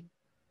routine.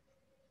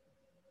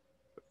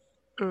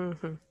 Hmm.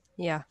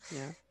 Yeah.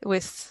 Yeah,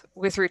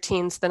 With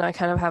routines, then I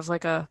kind of have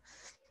like a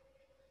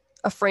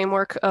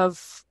framework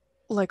of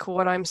like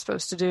what I'm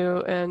supposed to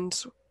do, and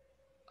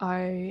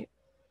I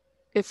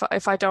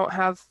if I don't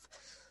have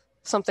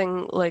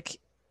something like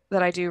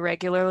that I do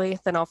regularly,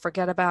 then I'll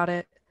forget about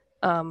it.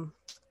 Um,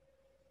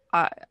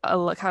 I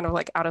kind of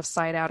like out of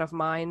sight, out of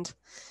mind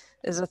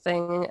is a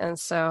thing, and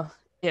so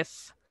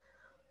if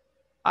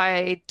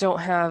I don't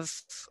have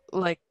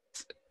like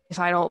if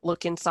I don't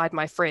look inside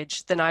my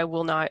fridge, then I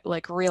will not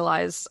like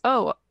realize,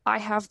 oh, I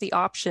have the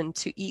option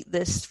to eat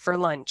this for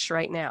lunch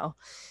right now,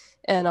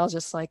 and I'll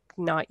just like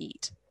not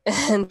eat.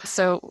 And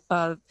so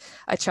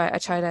I try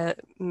to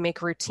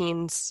make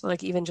routines,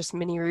 like even just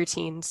mini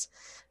routines,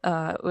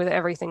 with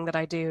everything that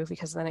I do,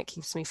 because then it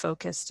keeps me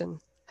focused and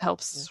yeah,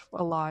 helps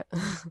a lot.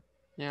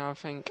 yeah. I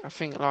think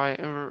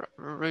like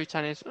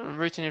routine is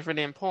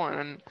really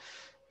important, and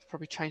it's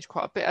probably changed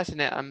quite a bit,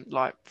 hasn't it?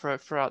 Like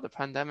throughout the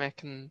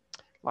pandemic, and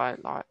like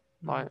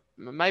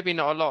maybe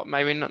not a lot,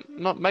 maybe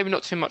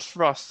not too much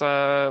for us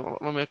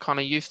when we're kind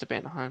of used to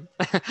being at home,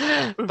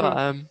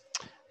 but Hmm.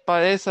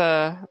 but it's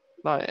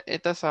like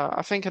it does.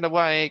 I think in a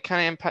way it can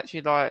impact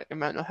you like your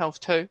mental health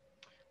too.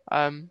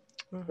 Um,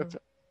 Hmm. with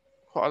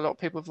quite a lot of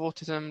people with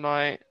autism,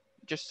 like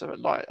just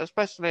like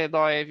especially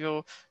like if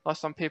you're like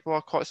some people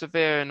are quite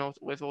severe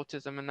with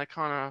autism, and they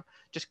kind of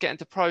just getting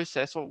to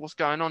process what's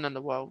going on in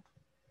the world.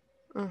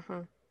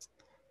 Hmm.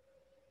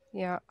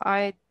 Yeah,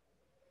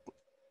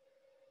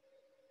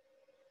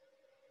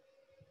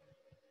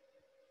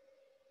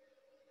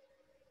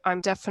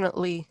 I'm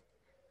definitely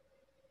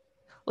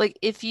like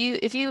if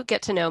you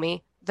get to know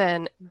me,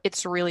 then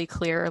it's really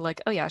clear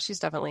like, oh yeah, she's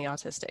definitely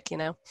autistic, you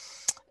know?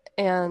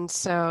 And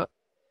so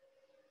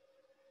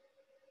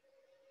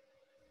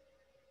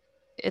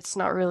it's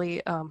not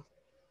really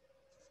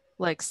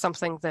like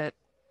something that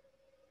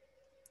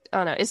I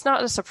don't know, it's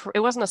not it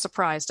wasn't a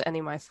surprise to any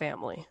of my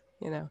family,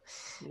 you know.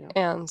 Yeah,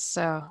 And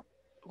so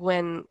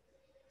when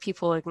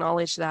people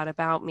acknowledge that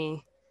about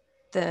me,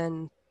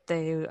 then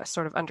they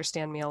sort of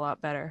understand me a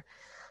lot better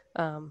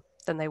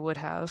than they would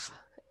have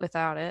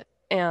without it.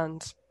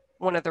 And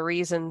one of the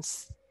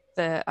reasons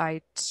that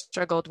I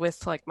struggled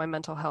with like my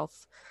mental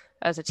health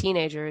as a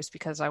teenager is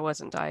because I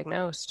wasn't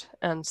diagnosed.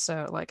 And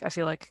so like I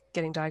feel like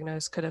getting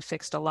diagnosed could have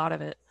fixed a lot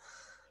of it.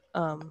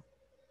 Um,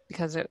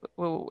 because it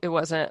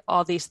wasn't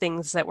all these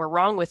things that were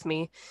wrong with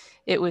me.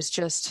 It was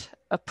just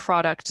a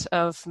product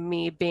of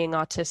me being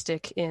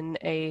autistic in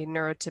a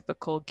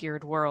neurotypical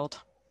geared world.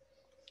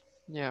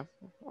 Yeah,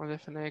 I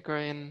definitely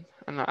agree, and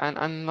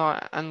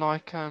I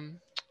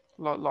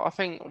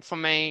think for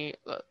me,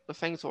 the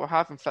things that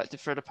have infected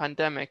through the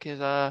pandemic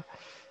is of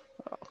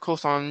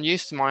course I'm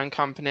used to my own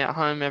company at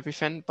home,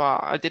 everything, but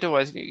I did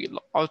always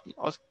I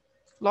was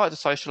like to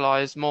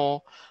socialize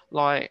more.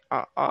 Like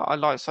I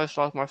like to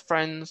socialize with my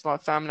friends,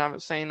 like family I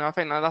haven't seen. I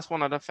think that's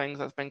one of the things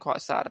that's been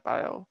quite sad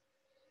about it all.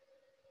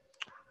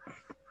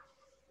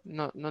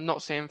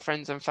 Not seeing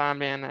friends and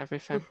family and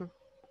everything. Mhm.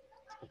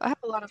 I have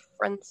a lot of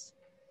friends.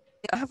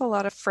 I have a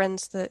lot of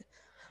friends that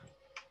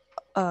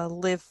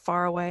live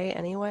far away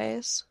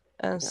anyways,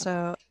 and Yeah.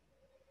 so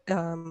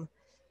um,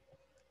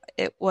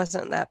 it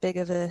wasn't that big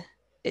of a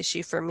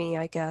issue for me,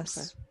 I Okay.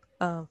 guess.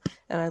 Um,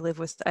 and I live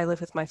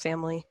with my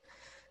family,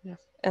 Yeah.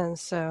 and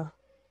so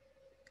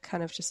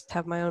kind of just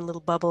have my own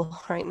little bubble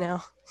right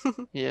now.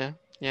 Yeah.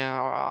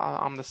 Yeah.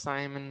 I'm the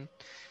same, and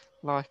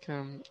like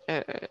in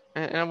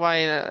a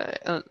way,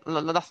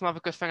 that's another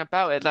good thing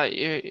about it. Like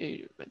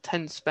you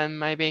tend to spend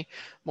maybe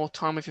more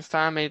time with your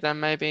family than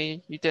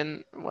maybe you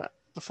didn't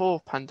before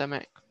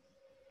pandemic.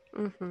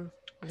 Hmm.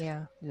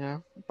 Yeah. Yeah,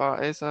 but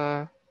I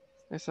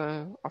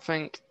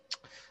think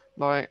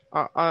like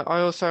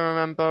I also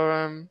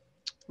remember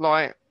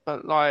like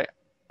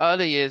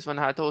early years when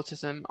I had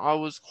autism, I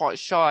was quite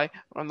shy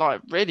and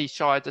like really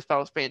shy just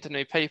about speaking to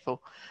new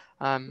people.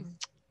 Um,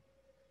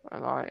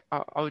 and, like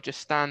I would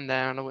just stand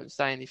there and I wouldn't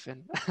say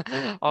anything.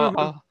 Hmm.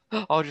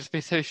 I'll just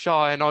be too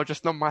shy and I'll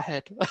just nod my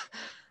head.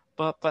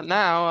 But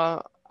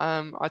now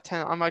I'm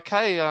okay.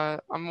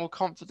 I'm more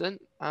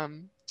confident.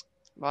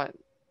 Like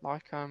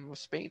with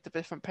speaking to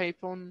different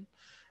people and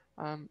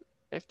um,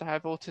 if they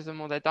have autism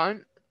or they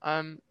don't.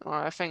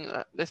 I think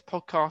that this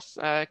podcast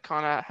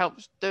kind of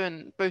helps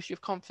boost your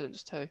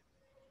confidence too.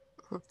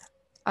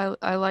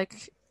 I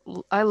like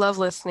I love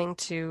listening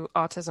to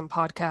autism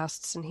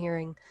podcasts and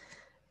hearing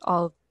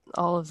all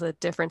all of the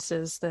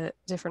differences that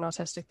different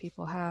autistic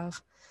people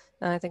have.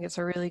 And I think it's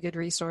a really good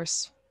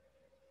resource.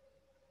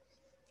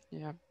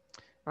 Yeah.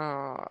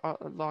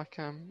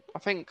 I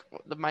think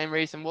the main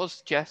reason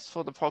was Jess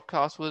for the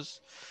podcast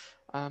was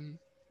um,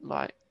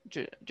 like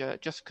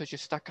just because you're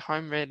stuck at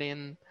home really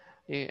and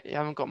you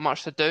haven't got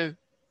much to do.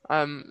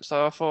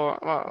 So I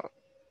thought, well,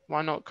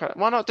 why not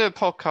do a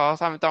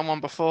podcast? I haven't done one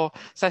before,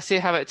 so see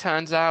how it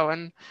turns out.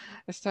 And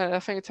I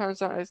think it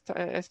turns out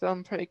it's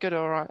done pretty good,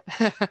 all right.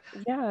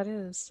 Yeah, it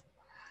is.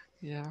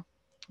 Yeah.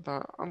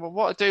 But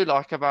what I do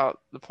like about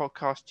the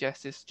podcast,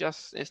 Jess, is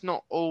just it's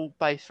not all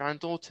based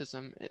around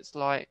autism. It's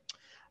like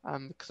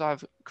because I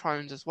have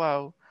Crohn's as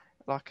well,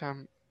 like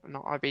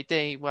not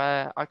IBD,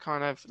 where I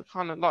kind of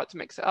like to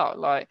mix it up.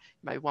 Like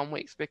maybe one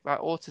week speak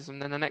about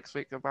autism, then the next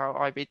week about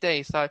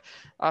IBD. So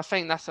I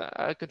think that's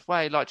a good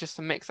way, like just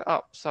to mix it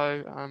up,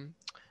 so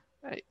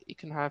you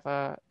can have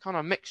a kind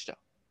of mixture,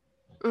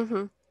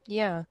 Hmm.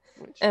 Yeah.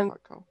 which is And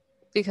quite cool.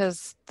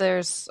 because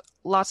there's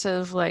lots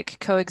of like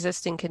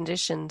coexisting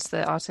conditions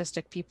that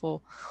autistic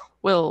people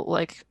will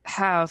like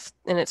have,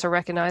 and it's a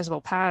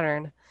recognizable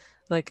pattern.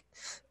 Like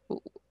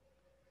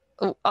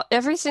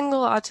every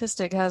single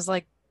autistic has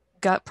like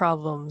gut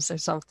problems or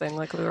something.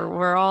 Like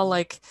we're all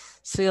like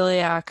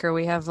celiac, or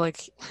we have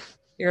like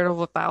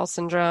irritable bowel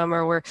syndrome,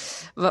 or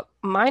but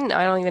mine,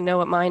 I don't even know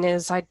what mine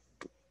is.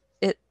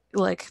 It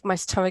like my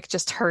stomach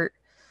just hurt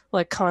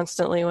like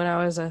constantly when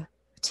I was a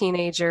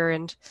teenager,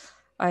 and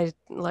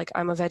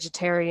I'm a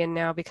vegetarian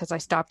now because I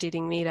stopped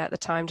eating meat at the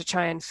time to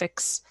try and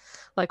fix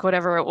like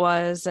whatever it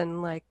was.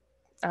 And like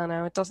I don't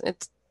know, it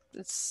doesn't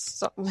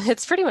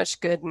it's pretty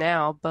much good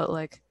now, but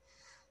like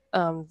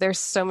there's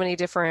so many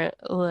different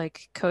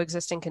like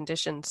coexisting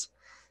conditions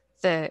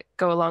that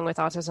go along with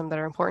autism that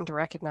are important to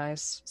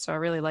recognize. So I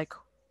really like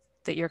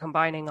that you're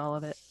combining all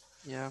of it.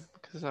 Yeah,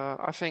 because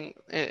I think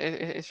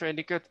it's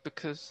really good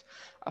because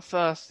at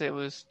first it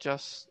was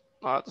just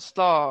like at the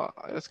start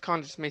it was kind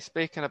of just me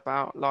speaking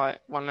about like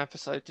one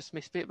episode, just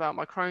me speaking about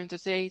my Crohn's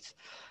disease,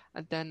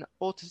 and then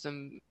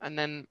autism, and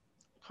then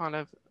kind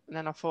of and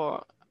then I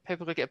thought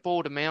people could get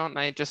bored of me, aren't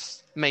they?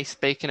 Just me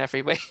speaking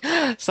every week.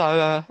 So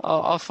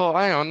I thought,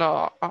 hang on,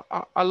 no,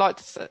 I like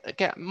to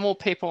get more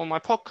people on my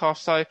podcast,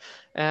 so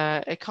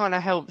it kind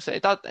of helps.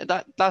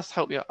 That does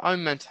help your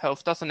own mental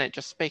health, doesn't it?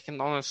 Just speaking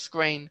on a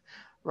screen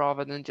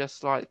rather than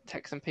just like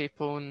texting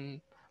people, and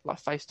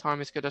like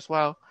FaceTime is good as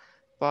well.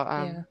 But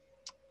Yeah.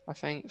 I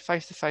think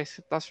face to face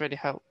does really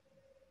help.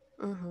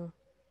 Hmm.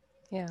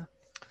 Yeah.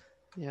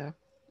 Yeah,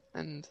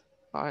 and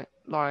like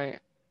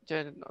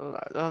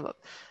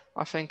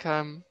I think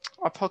a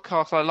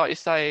podcast like you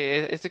say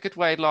is a good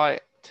way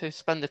like to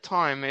spend the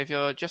time if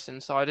you're just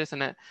inside,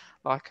 isn't it?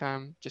 Like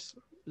l- just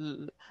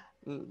l-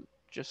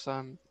 just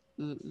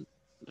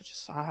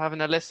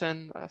having a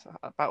listen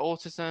about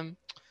autism.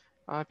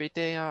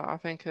 IBD. I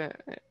think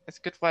it's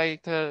a good way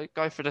to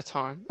go for the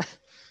time.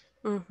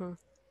 Hmm.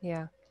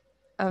 Yeah.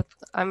 Uh,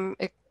 I'm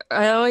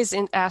I always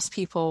ask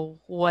people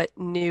what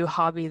new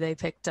hobby they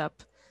picked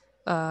up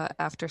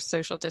after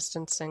social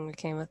distancing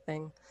became a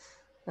thing.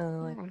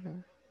 Like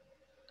Okay.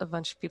 a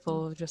bunch of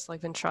people have just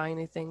like been trying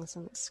new things,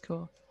 and it's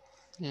cool.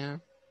 Yeah,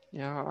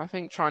 yeah. I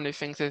think trying new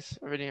things is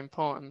really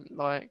important.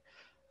 Like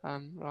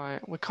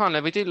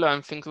we do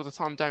learn things all the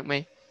time, don't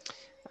we?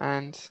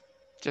 And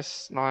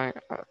just like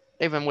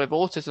even with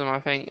autism, I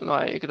think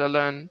like you're gonna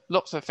learn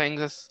lots of things.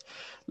 There's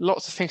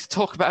lots of things to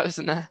talk about,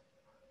 isn't there?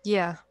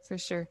 Yeah, for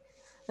sure.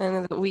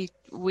 And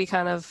we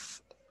kind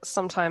of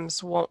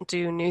sometimes won't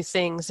do new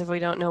things if we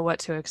don't know what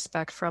to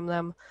expect from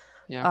them.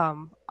 Yeah,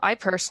 I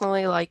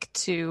personally like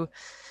to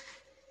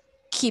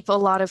keep a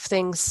lot of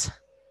things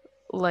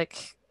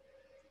like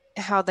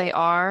how they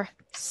are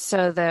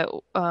so that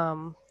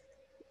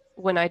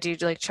when I do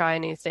like try a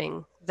new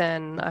thing,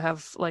 then I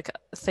have like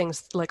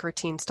things like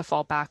routines to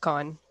fall back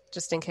on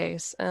just in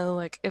case.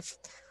 Like if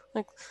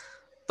like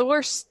the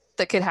worst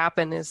that could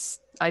happen is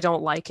I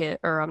don't like it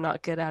or I'm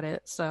not good at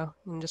it, so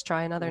I can just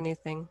try another yeah. new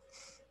thing.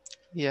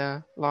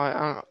 Yeah,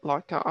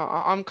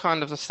 I'm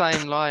kind of the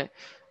same. Like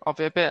I'll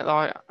be a bit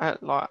like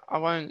I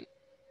won't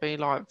be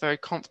like very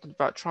confident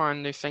about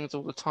trying new things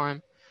all the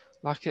time.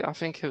 I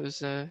think it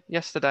was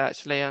yesterday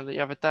actually, and the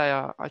other day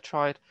I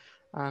tried.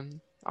 I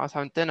was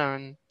having dinner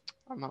and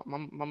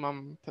my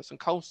mum put some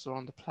coleslaw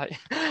on the plate,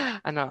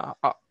 and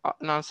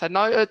I said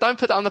no, don't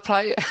put that on the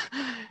plate,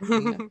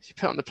 and she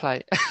put it on the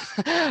plate.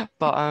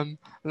 But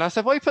and I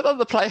said, why you put that on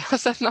the plate? I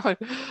said no,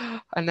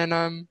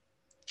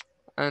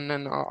 and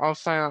then I'll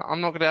say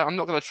I'm not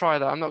gonna try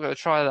that. I'm not gonna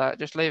try that.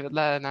 Just leave it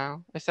there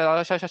now. They said,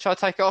 oh, shall I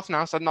take it off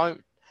now? I said, no,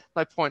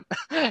 no point.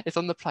 It's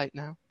on the plate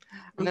now.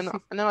 And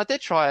then I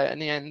did try it in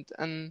the end,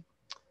 and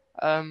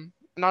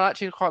I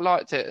actually quite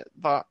liked it.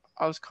 But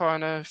I was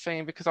kind of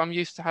thinking because I'm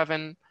used to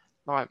having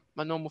like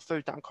my normal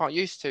food that I'm quite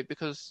used to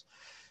because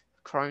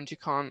Crohn's you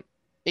can't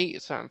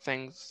eat certain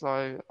things.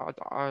 So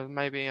I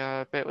maybe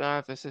a bit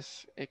nervous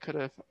if it could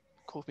have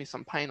caused me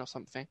some pain or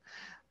something.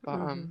 But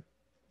Hmm.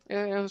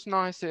 yeah, it was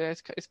nice. Yeah,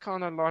 it's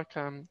kind of like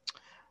it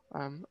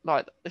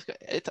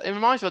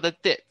reminds me of the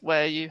dip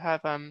where you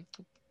have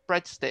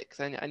breadsticks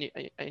and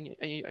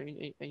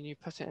you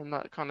put it in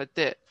that kind of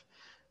dip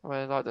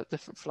where like the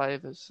different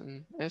flavors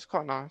and it's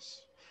quite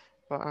nice.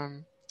 But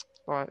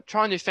like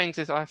trying new things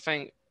is I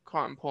think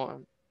quite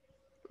important.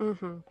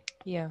 Hmm.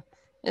 Yeah,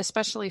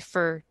 especially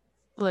for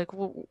like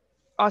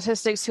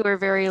autistics who are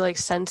very like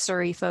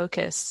sensory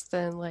focused.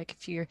 Then like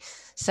if you're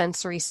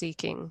sensory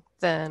seeking,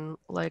 then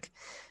like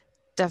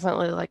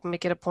definitely like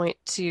make it a point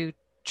to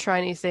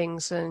try new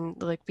things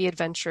and like be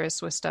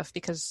adventurous with stuff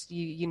because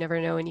you never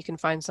know and you can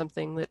find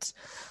something that's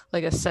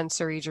like a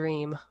sensory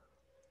dream.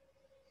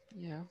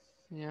 Yeah,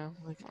 yeah,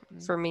 Like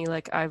mm, for me,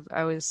 like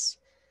I was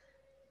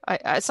I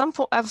at some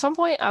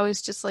point I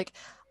was just like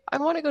I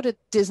want to go to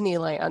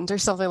Disneyland or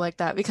something like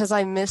that because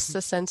I miss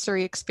the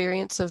sensory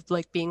experience of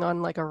like being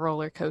on like a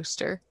roller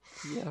coaster.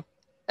 yeah,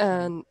 mm,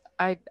 And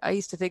I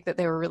used to think that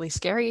they were really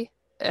scary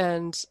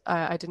and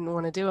I didn't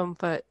want to do them,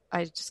 but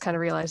I just kind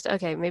of realized,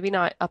 okay, maybe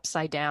not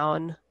upside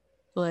down,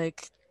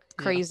 like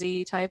yeah.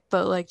 crazy type,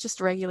 but like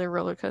just regular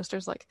roller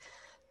coasters, like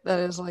that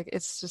is like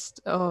it's just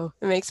oh,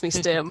 it makes me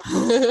stim.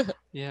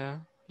 Yeah,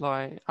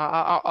 like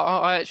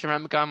I actually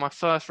remember going my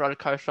first roller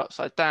coaster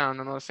upside down,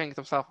 and I was thinking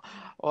to myself,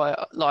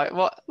 well, like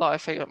what? Like I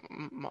think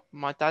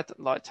my dad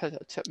like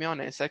took me on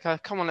it and said, "Okay,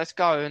 come on, let's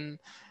go," and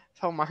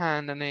held my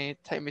hand, and he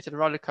take me to the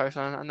roller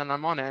coaster, and then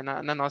I'm on it,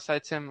 and then I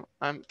said to him,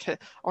 I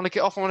want to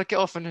get off, I want to get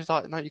off," and he's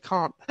like, "No, you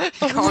can't, you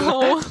can't,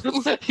 Oh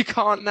you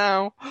can't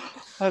now."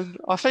 And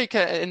I think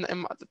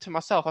to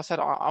myself, I said,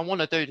 I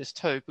want to do this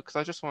too because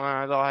I just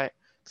want to like,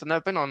 because I've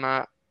never been on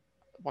that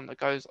one that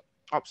goes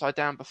upside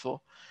down before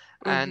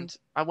no. Hmm. and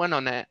I went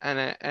on it, and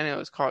it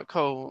was quite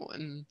cool.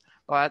 And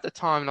like at the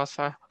time, and I was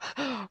so,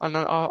 and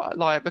then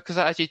like because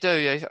as you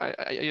do,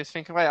 you're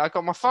thinking, wait, I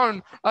got my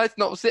phone, oh, it's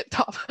not zipped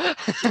up,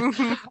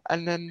 Hmm.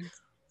 and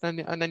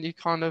then you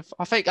kind of,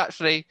 I think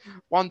actually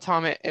one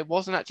time it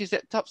wasn't actually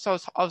zipped up, so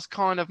I was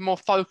kind of more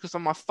focused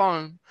on my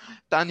phone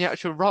than the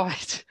actual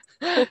ride.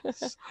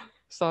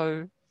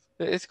 So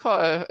it's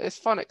quite it's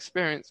fun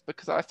experience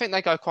because I think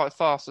they go quite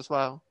fast as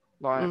well.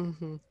 Like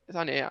Hmm. it's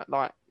only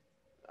like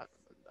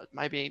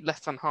maybe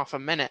less than half a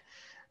minute,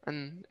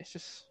 and it's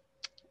just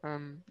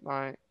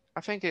like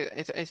I think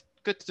it's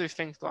good to do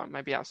things like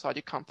maybe outside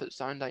your comfort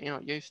zone that you're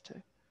not used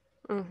to.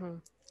 Hmm.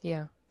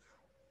 Yeah.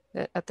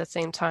 At the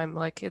same time,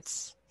 like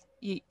it's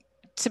you,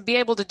 to be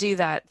able to do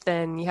that,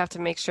 then you have to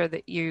make sure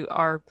that you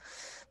are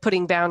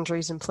putting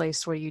boundaries in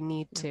place where you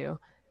need Yeah, to,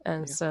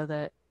 and yeah, so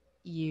that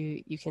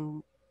you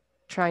can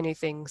try new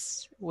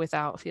things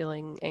without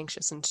feeling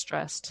anxious and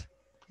stressed.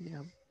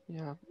 yeah,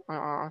 yeah.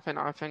 I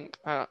think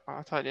I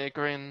totally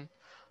agree. And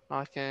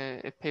like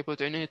if people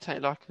do need to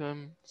take like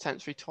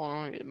sensory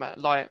toy,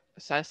 like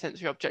say a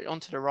sensory object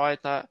onto the ride,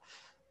 that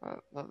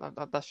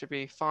should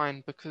be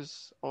fine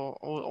because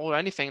or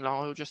anything like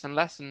or just a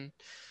lesson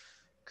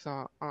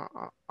because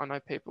I know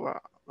people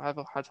that have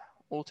had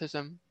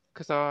autism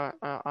because I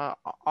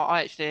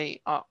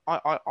actually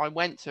I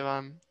went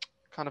to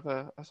kind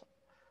of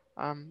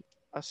um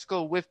a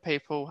school with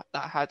people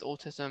that had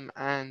autism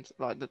and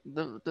like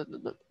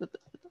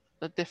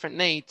the different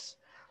needs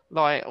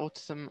like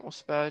autism,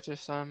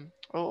 Asperger's,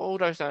 all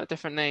those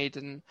different needs,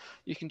 and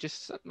you can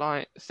just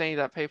like see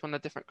that people in the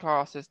different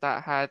classes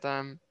that had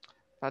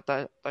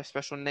those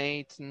special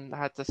needs and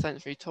had the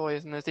sensory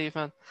toys, and there's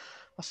even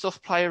a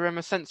soft play room,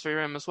 a sensory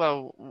room as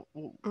well,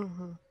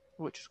 Hmm.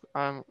 which is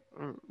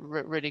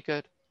really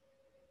good.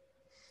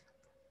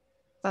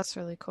 That's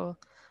really cool.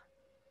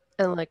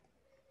 And like,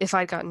 if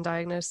I'd gotten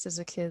diagnosed as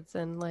a kid,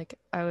 then like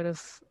I would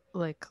have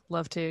like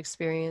loved to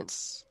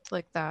experience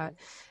like that.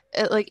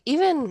 Like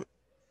even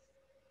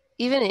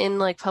in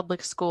like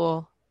public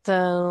school,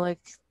 like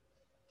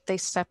they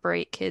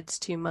separate kids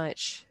too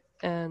much,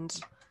 and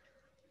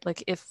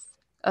like if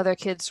other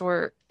kids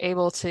were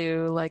able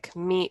to like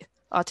meet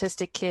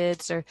autistic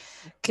kids or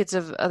kids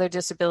of other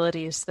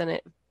disabilities, then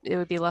it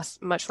would be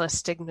much less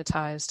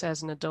stigmatized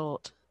as an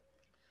adult.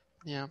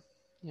 Yeah,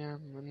 yeah,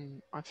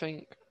 and I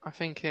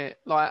think it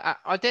like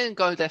I didn't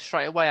go there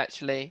straight away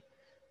actually.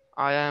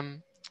 I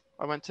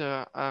went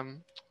to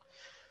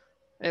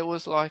it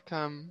was like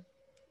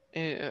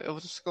it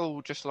was a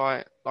school just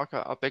like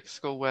a big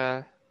school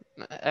where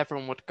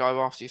everyone would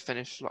go after you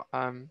finish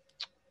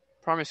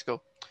primary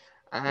school,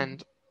 Mhm.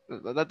 and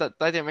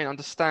they didn't really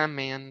understand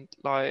me, and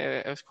like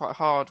it was quite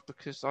hard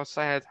because I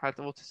say I had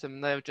autism,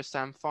 and they would just say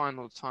I'm fine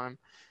all the time,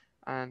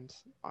 and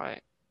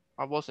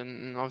I wasn't,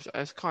 and I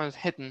was kind of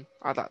hidden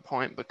at that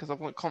point because I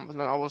wasn't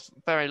confident. I was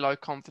very low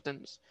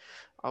confidence.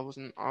 I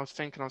wasn't. I was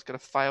thinking I was going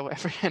to fail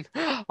everything.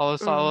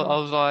 Mhm. I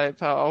was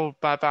like, oh,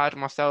 bad at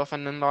myself.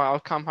 And then like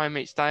I'd come home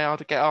each day.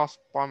 I'd get asked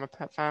by my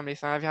family,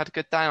 saying, "Have you had a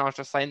good day?" And I'd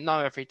just say no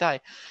every day,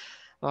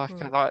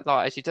 Mhm. like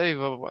as you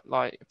do.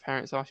 Like your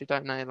parents ask you,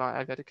 don't they? Like,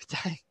 have you had a good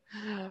day?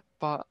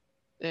 But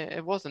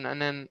it wasn't.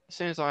 And then as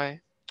soon as I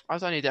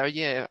was only there a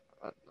year,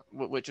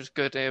 which was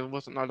good. It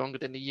wasn't no longer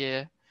than a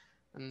year,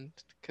 and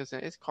because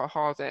it's quite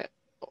hard.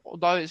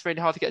 Although it's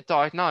really hard to get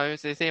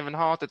diagnosed, it's even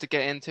harder to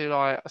get into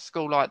like a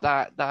school like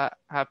that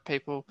have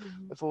people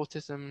Mhm. with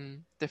autism,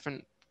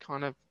 different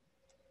kind of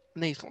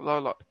needs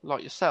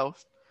like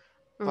yourself.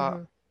 But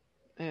Mhm.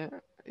 yeah,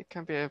 it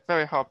can be a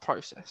very hard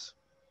process.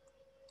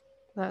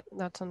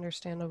 That's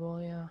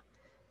understandable, yeah.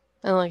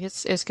 And like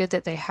it's good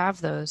that they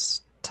have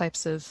those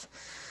types of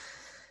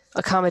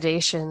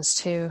accommodations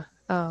too.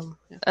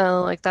 Yeah,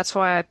 Like that's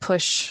why I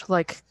push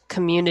like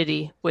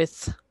community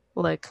with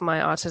like my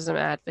autism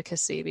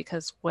advocacy,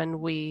 because when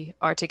we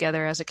are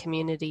together as a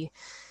community,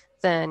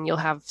 then you'll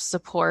have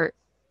support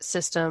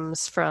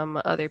systems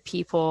from other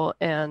people,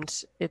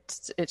 and it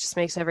just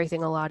makes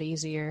everything a lot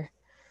easier.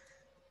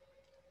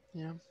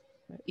 yeah,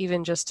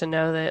 Even just to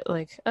know that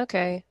like,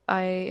 okay,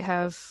 I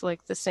have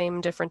like the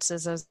same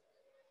differences as these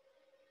other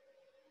people.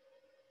 It's not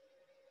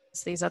just me. I'm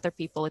not alone.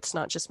 yeah,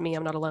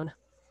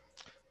 Which was like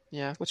a big thing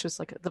for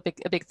me, because I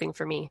always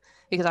felt like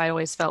I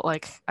was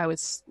weird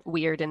and different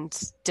from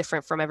everybody, and I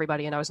was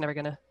never gonna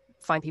find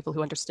people who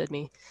understood me.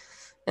 And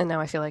now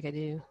I feel like I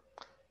do.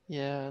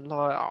 yeah.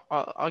 Like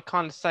I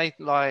kind of say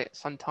like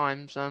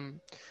sometimes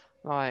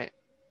like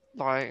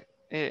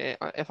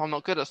if I'm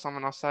not good at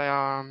something, I say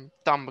I'm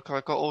dumb because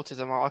I got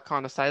autism. I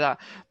kind of say that,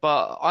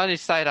 but I only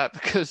say that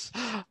because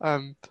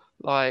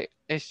like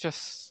it's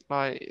just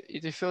like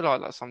you do feel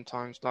like that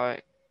sometimes,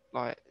 like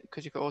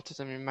because you've got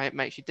autism,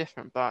 makes you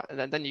different. But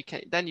then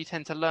you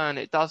tend to learn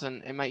it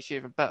doesn't. It makes you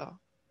even better.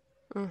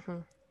 Hmm.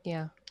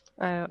 Yeah,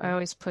 I Yeah,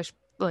 always push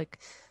like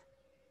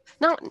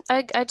no,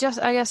 I guess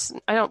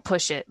I don't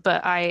push it,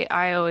 but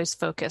I always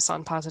focus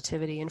on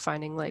positivity and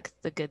finding like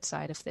the good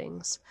side of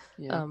things,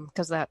 yeah.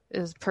 because that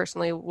is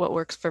personally what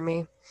works for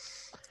me.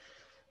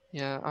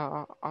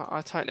 Yeah,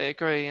 I totally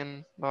agree,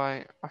 and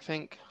like I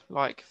think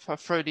like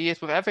through the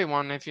years with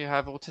everyone, if you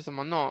have autism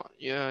or not,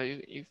 you're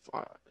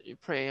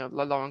pretty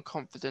low on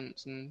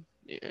confidence, and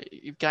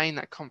you gain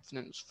that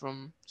confidence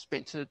from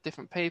speaking to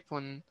different people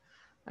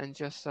and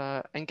just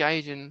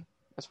engaging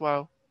as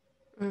well.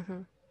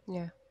 Hmm.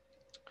 Yeah.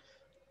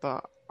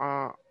 But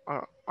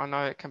I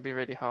know it can be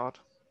really hard.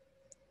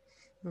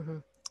 Hmm.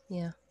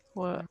 Yeah.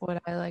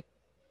 What I like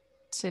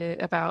to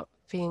about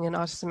being an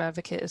autism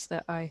advocate is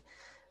that I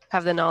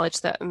have the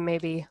knowledge that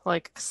maybe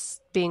like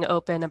being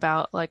open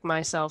about like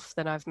myself,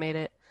 then I've made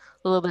it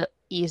a little bit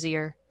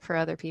easier for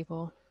other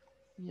people.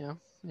 Yeah,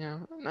 yeah,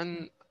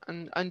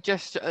 and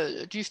just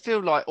do you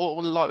feel like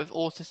or like with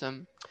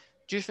autism?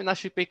 Do you think that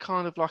should be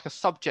kind of like a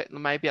subject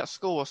maybe at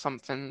school or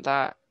something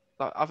that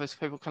like other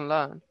people can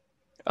learn?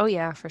 Oh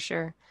yeah, for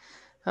sure.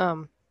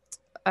 Um,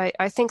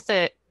 I think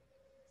that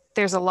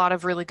there's a lot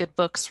of really good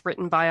books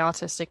written by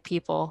autistic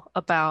people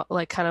about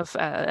like kind of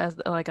as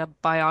like a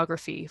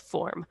biography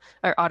form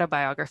or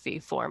autobiography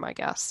form, I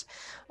guess,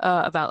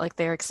 about like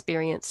their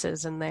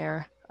experiences and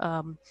their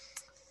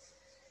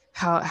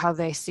how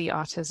they see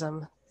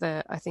autism,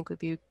 that I think would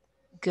be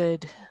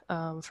good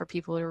for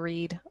people to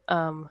read.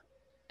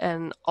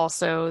 And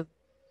also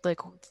like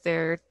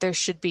there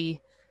should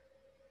be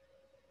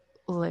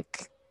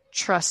like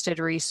trusted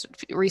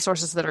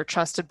resources that are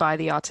trusted by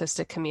the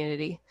autistic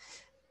community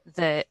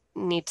that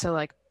need to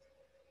like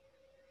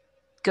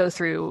go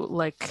through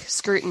like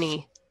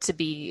scrutiny to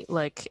be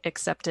like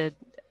accepted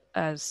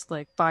as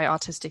like by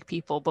autistic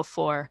people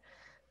before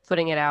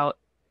putting it out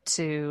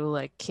to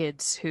like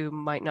kids who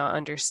might not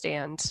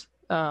understand.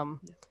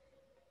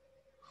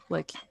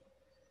 Like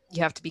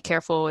you have to be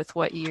careful with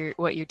what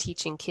you're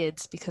teaching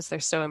kids because they're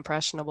so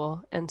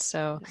impressionable, and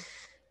so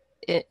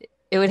it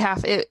would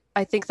have it.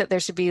 I think that there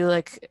should be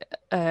like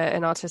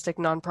an autistic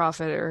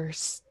nonprofit or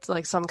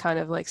like some kind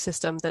of like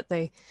system that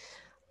they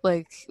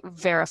like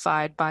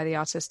verified by the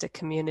autistic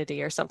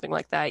community or something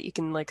like that. You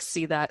can like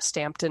see that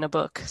stamped in a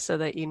book so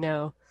that you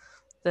know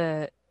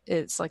that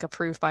it's like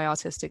approved by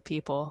autistic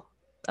people.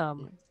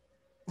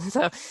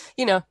 So,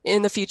 you know,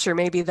 in the future,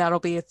 maybe that'll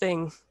be a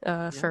thing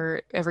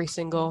for every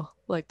single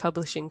like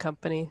publishing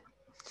company.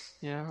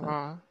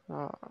 Yeah,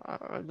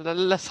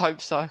 let's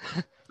hope so.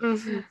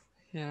 Mm-hmm.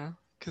 Yeah,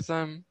 because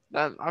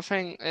I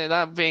think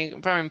that'd be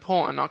very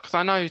important. Because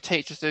I know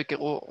teachers do get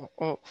all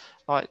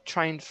like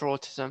trained for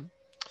autism,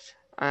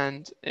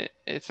 and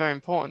it's very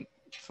important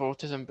for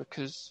autism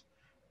because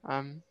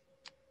I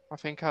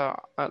think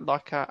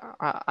like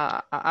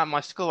at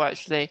my school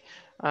actually,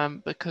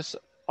 because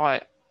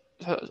I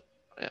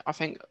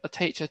think a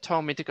teacher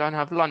told me to go and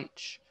have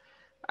lunch,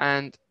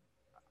 and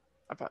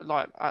about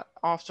like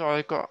after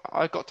I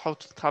got told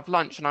to have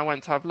lunch, and I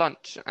went to have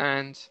lunch,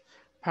 and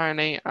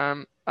apparently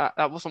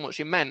that wasn't what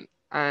she meant,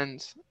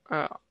 and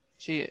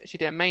she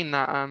didn't mean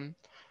that. I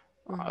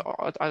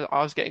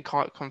was getting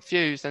quite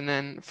confused, and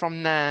then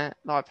from there,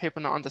 like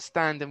people not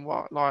understanding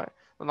what like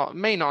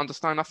me not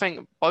understanding. I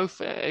think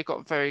both it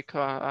got very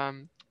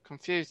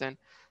confusing.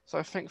 So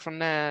I think from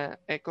there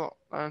it got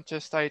to a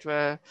stage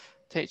where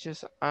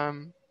teachers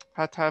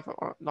had to have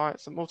like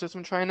some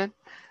autism training,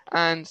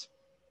 and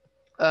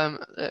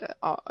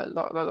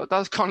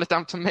that's kind of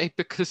down to me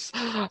because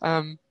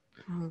I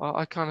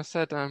kind of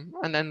said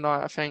and then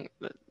like I think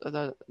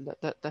the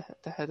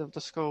head of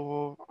the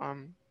school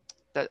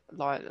that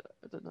like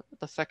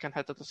the second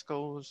head of the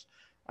schools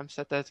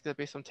said there's going to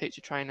be some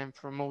teacher training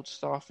from all the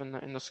staff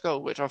in the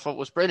school, which I thought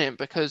was brilliant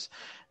because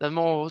the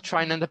more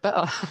training the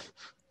better.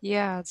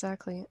 Yeah,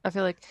 exactly. I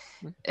feel like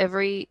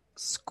every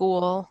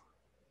school,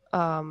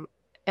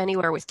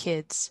 anywhere with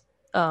kids,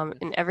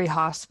 in every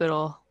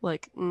hospital,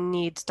 like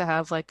needs to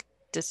have like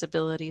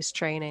disabilities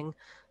training,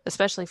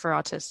 especially for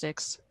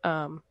autistics,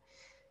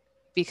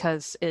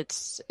 because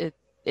it's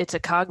a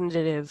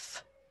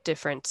cognitive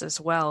difference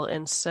as well,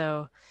 and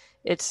so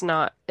it's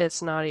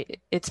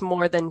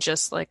more than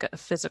just like a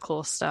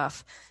physical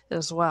stuff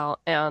as well,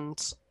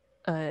 and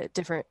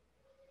different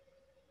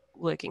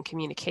like in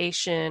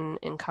communication,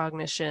 in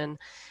cognition,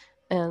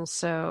 and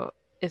so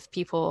if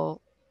people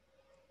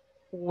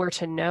were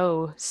to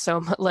know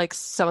like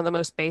some of the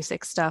most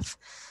basic stuff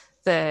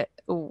that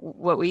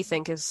what we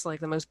think is like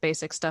the most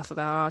basic stuff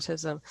about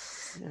autism,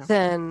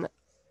 then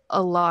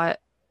a lot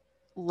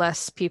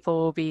less people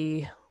will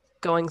be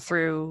going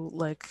through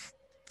like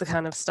the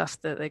kind of stuff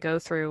that they go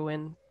through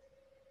when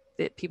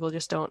people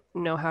just don't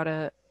know how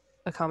to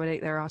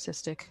accommodate their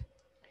autistic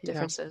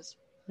differences.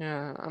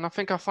 Yeah, and I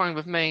think I find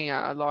with me,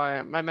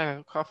 like maybe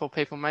a couple of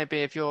people,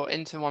 maybe if you're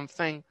into one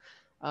thing,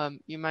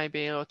 you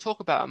maybe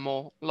talk about it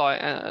more,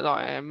 like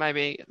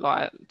maybe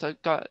like to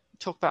go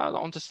talk about it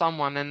onto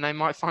someone, and they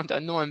might find it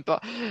annoying,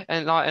 but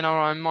and like in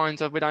our own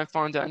minds, we don't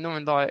find it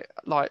annoying,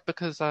 like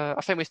because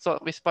I think we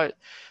spoke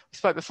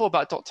before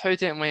about Doctor Who,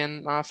 didn't we?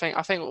 And I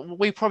think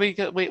we probably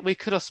we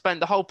could have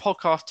spent the whole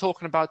podcast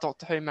talking about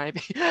Doctor Who,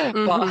 maybe,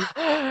 but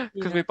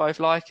because we both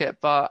like it,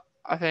 but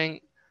I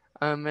think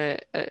with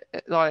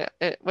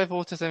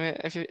autism,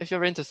 if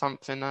you're into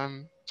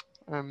something,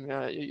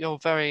 you're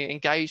very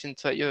engaged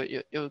into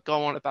it. You'll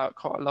go on about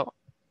quite a lot.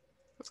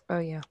 Oh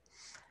yeah,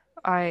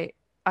 I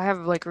have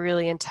like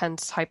really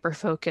intense hyper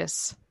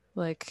focus,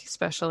 like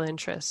special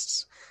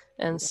interests,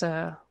 and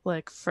so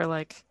like for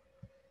like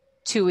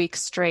 2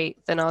 weeks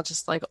straight, then I'll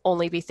just like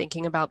only be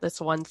thinking about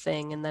this one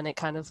thing, and then it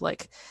kind of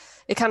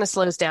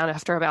slows down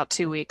after about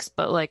 2 weeks.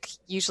 But like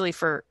usually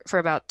for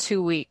about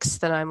 2 weeks,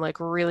 then I'm like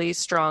really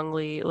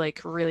strongly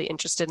like really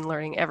interested in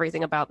learning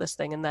everything about this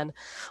thing, and then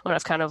when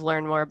I've kind of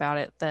learned more about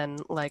it, then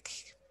like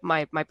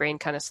my brain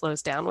kind of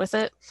slows down with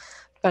it,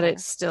 but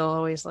it's still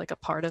always like a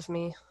part of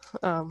me.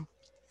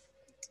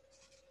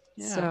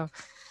 So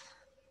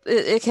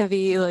it can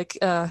be like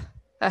I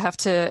have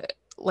to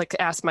like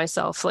ask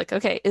myself like,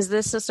 okay, is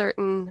this a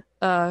certain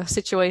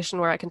situation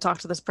where I can talk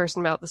to this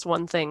person about this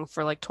one thing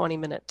for like 20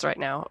 minutes right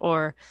now,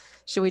 or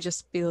should we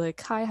just be like,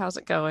 hi, how's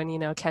it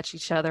going, catch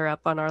each other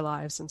up on our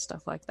lives and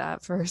stuff like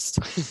that first?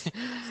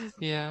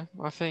 Yeah,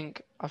 I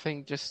think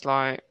just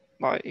like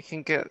you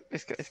can get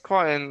it's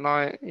quite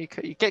like you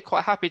get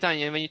quite happy, don't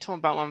you, when you talk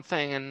about one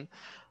thing and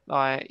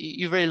like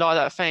you really like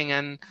that thing,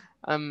 and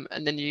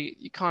then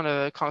you kind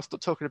of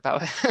stop talking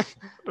about it.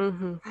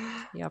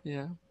 Yep.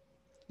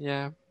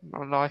 Yeah,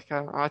 I like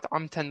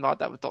I'm tend like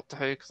that with Doctor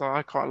Who because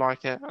I quite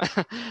like it,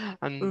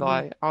 and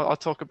like I'll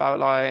talk about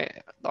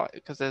like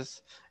because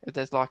there's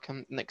like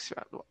next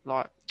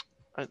like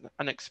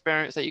an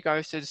experience that you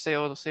go to see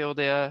all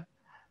the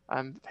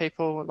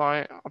people.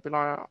 Like I'll be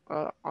like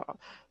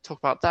talk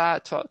about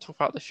that, talk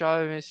about the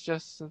show. It's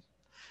just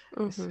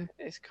Hmm.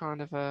 it's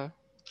kind of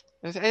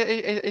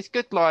it's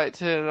good like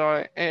to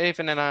like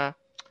even in a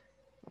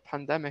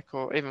pandemic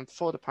or even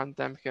before the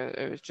pandemic,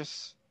 it was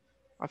just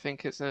I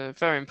think it's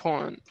very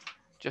important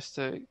just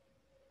to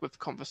with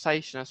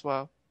conversation as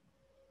well.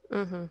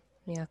 Hmm.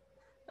 Yeah.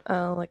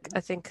 Like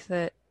I think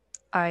that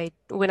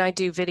when I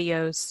do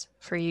videos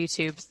for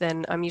YouTube,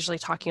 then I'm usually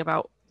talking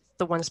about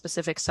the one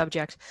specific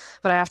subject,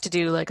 but I have to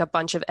do like a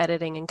bunch of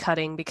editing and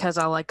cutting because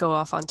I'll like go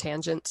off on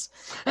tangents.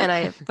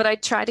 But I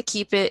try to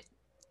keep it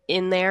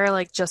in there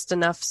like just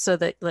enough so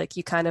that like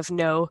you kind of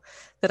know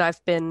that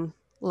I've been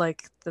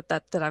like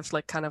that I've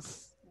like kind of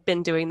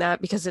been doing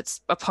that because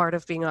it's a part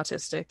of being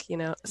autistic, you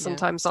know. Yeah.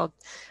 Sometimes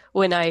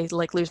when I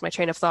like lose my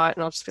train of thought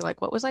and I'll just be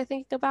like, what was I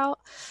thinking about?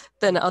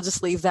 Then I'll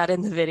just leave that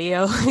in the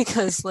video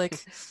because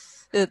like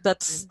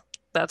that's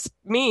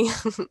me.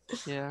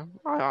 Yeah,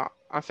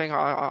 I think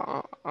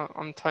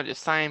I'm totally the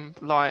same.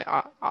 Like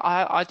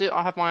I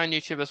have my own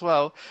YouTube as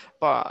well,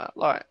 but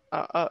like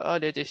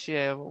earlier this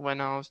year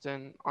when I was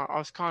doing I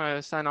was kind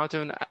of saying I'll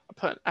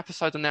put an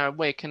episode on there a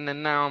week, and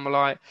then now I'm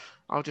like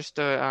I'll just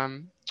do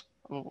it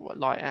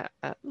like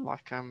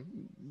like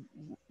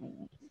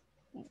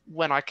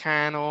when I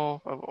can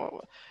or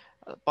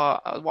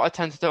but what I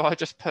tend to do, I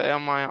just put it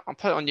on I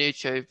put it on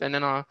YouTube, and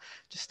then I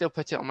just still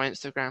put it on my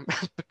Instagram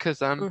because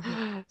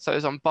Hmm. so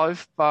it's on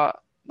both.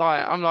 But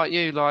like I'm like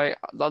you, like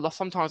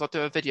sometimes I'll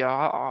do a video,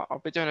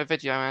 I'll be doing a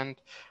video, and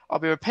I'll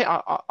be repeat.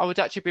 I would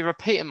actually be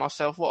repeating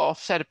myself what I've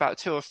said about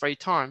 2 or 3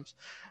 times.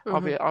 Hmm.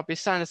 I'll be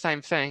saying the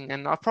same thing,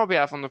 and I probably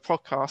have on the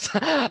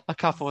podcast a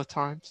couple of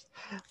times.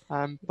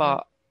 Yeah,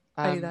 But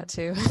I do that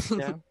um, too.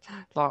 yeah,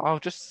 like I'll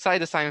just say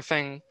the same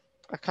thing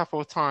a couple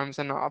of times,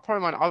 and I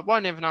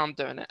won't even know I'm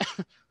doing it.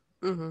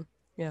 Hmm.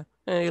 Yeah,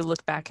 and you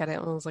look back at it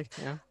and I was like,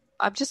 Yeah,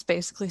 I'm just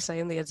basically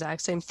saying the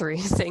exact same three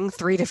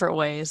different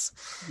ways,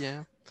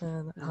 yeah,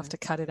 and I have yeah, to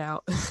cut it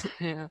out.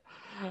 yeah.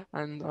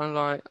 And I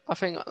like, I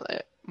think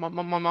my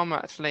mum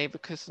actually,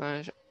 because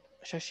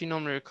she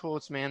normally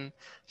records me, and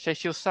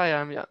she'll say,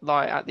 yeah,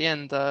 like at the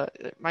end,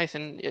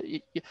 Mason,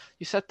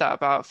 you said that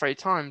about 3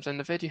 times in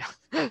the video.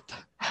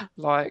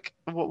 Like,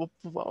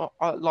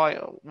 like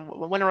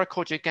when I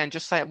record you again,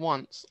 just say it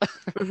once.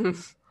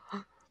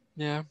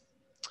 Yeah.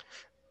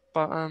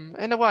 But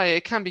in a way,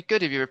 it can be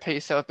good if you repeat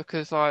yourself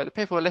because like the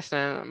people who are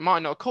listening might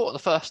not have caught it the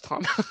first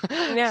time,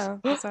 Yeah,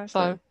 so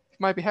exactly.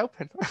 maybe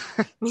helping.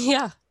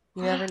 Yeah,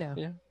 you never know.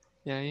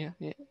 Yeah,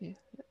 yeah.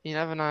 You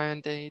never know,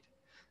 indeed.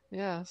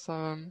 Yeah.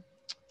 So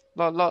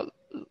like like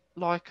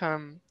like like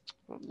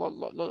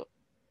like, like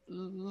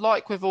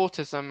like with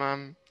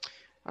autism,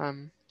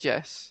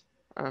 Jess,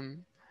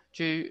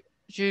 do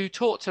you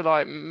talk to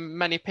like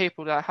many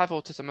people that have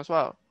autism as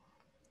well?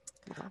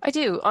 I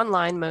do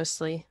online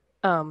mostly,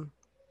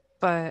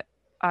 but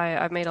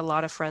I've made a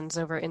lot of friends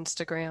over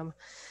Instagram,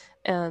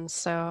 and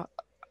so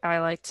I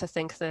like to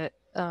think that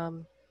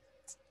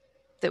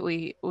that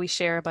we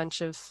share a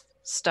bunch of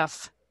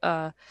stuff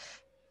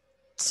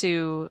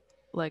to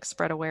like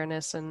spread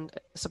awareness and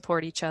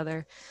support each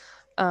other.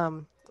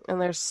 Um,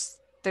 and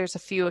there's a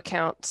few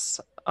accounts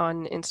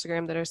on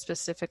Instagram that are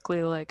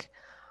specifically like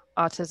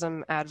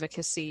autism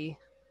advocacy,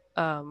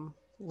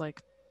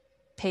 like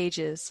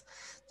pages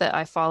that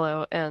I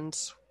follow, and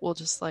we'll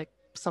just like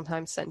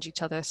sometimes send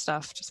each other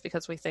stuff just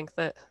because we think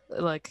that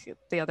like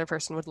the other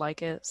person would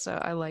like it. So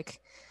I like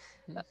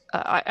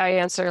I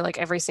answer like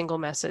every single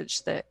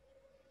message that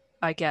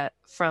I get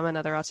from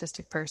another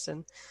autistic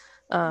person.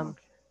 Um, Okay.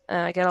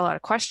 and I get a lot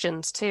of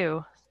questions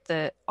too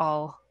that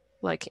I'll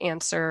like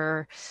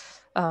answer,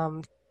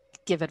 um,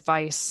 give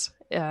advice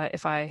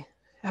if I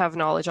have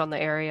knowledge on the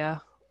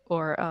area,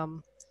 or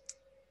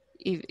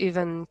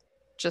even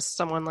just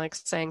someone like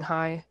saying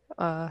hi,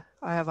 I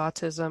have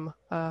autism,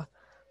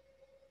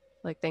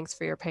 like thanks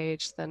for your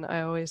page. Then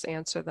I always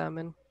answer them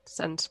and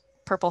send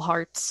purple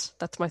hearts.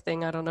 That's my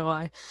thing. I don't know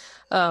why.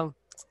 Um,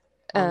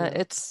 Oh yeah.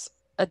 it's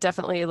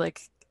definitely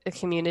like a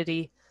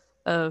community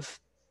of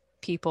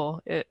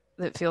people. It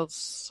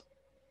feels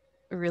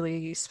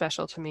really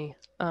special to me,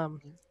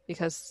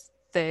 because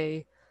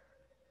they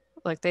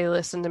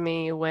listened to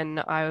me when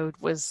I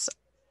was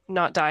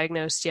not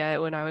diagnosed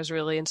yet, when I was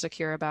really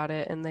insecure about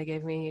it, and they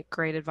gave me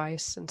great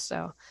advice. And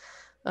so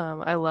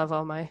I love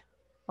all my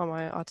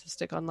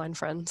autistic online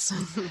friends.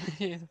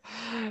 Yeah,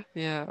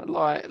 yeah.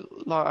 Like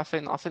I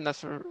think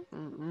that's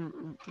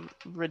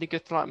really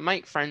good to like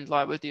make friends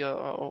like with the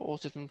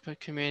autism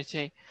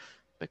community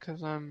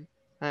because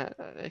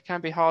it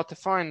can be hard to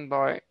find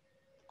like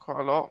quite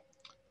a lot.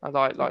 I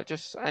like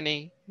just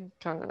any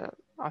kind of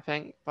I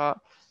think, but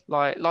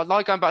like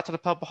going back to the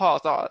Purple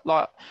Hearts,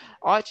 I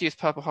actually use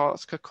Purple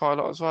Hearts quite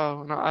a lot as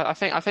well, and I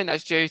think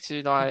that's due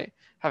to like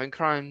having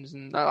Crohn's,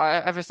 and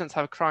ever since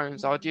I have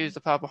Crohn's, I'd use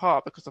the Purple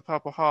Heart because the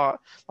Purple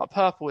Heart, like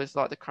purple is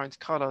like the Crohn's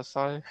color,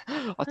 so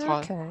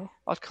Okay.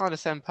 I'd kind of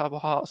send Purple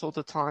Hearts all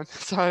the time,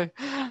 so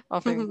I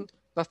think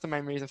that's the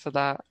main reason for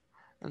that.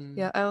 And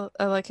Yeah,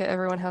 I like it.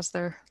 Everyone has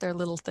their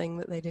little thing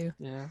that they do.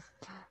 yeah,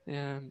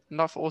 yeah.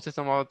 Not for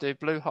autism, I'll do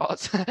blue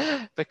hearts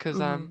because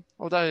Hmm.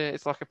 although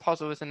it's like a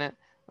puzzle, isn't it?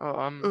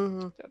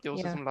 Hmm. The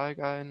Yeah. autism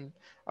logo, and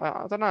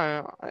I don't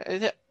know,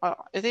 is it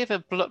it's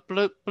either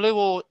blue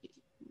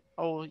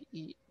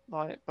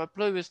like, but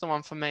blue is the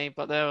one for me.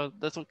 But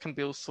there's can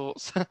be all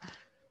sorts.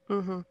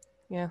 Hmm.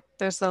 Yeah.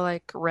 There's the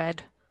like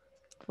red,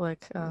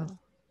 like Yeah,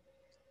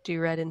 do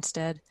red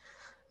instead,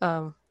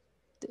 um,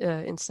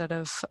 instead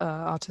of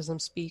Autism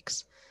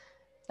Speaks,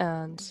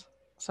 and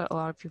so a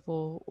lot of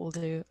people will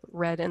do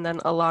red, and then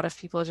a lot of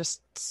people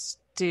just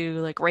do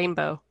like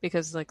rainbow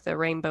because like the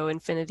rainbow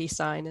infinity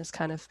sign is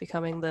kind of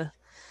becoming the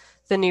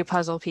new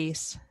puzzle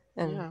piece,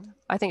 and yeah,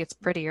 I think it's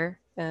prettier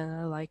and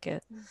I like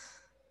it.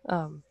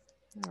 Um,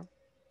 yeah.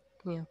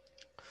 yeah.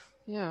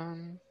 Yeah,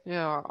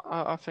 yeah.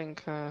 I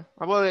think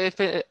well,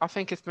 I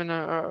think it's been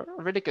a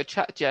really good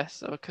chat,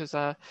 Jess, because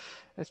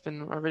it's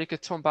been a really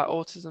good talk about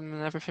autism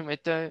and everything we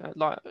do,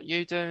 like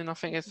you do, and I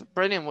think it's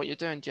brilliant what you're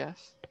doing,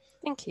 Jess.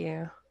 Thank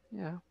you.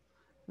 Yeah,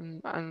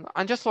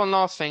 and just one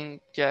last thing,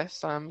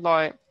 Jess. Um,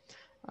 like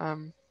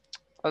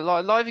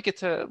if you get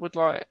to would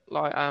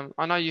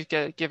I know you've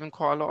given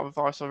quite a lot of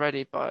advice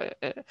already, but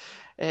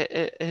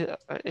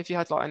if you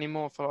had like any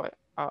more for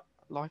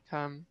like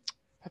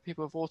for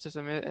people with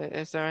autism,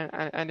 is there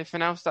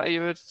anything else that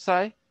you would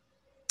say?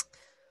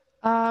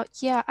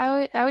 Yeah,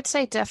 I would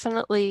say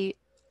definitely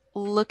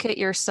look at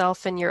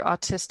yourself and your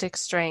autistic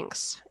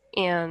strengths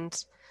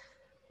and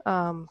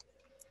um,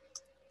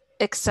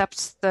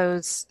 accept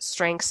those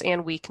strengths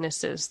and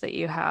weaknesses that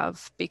you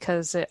have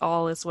because it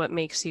all is what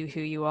makes you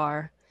who you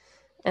are.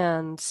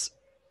 And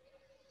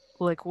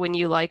like when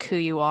you like who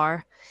you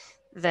are,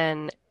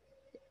 then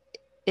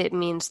it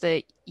means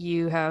that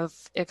you have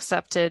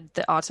accepted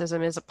that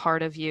autism is a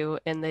part of you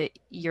and that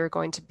you're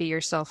going to be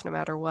yourself no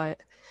matter what.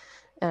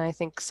 And I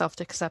think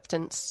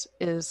self-acceptance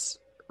is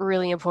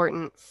really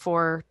important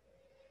for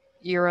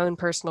your own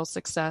personal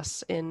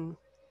success in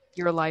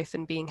your life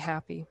and being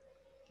happy.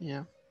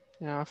 Yeah,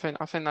 yeah. I think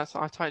that's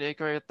I totally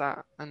agree with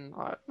that, and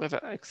with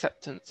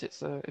acceptance,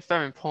 it's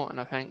very important.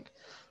 I think.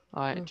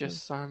 Like Hmm.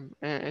 just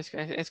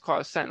it's quite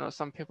upsetting that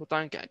some people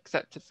don't get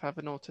accepted for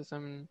having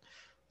autism, and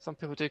some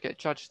people do get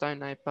judged, don't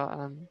they? But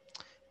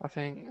I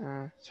think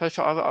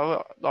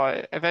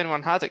like if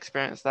anyone has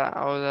experienced that,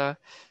 I would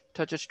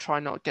to just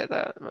try not to get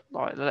that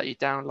like let you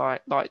down.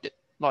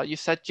 Like you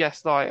said,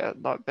 Jess,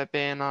 like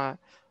being not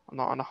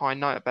on a high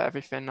note about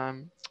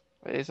everything.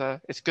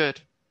 It's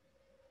good.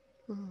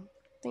 Hmm.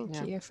 Thank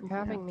Yeah, you for yeah.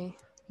 having me.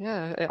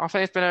 Yeah, I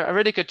think it's been a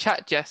really good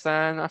chat, Jess,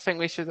 and I think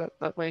we should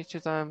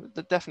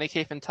definitely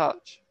keep in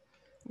touch.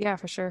 Yeah,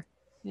 for sure.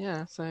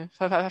 Yeah, so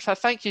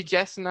thank you,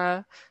 Jess, and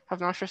have a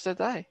nice rest of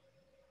the day.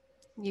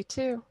 You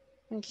too.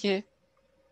 Thank you.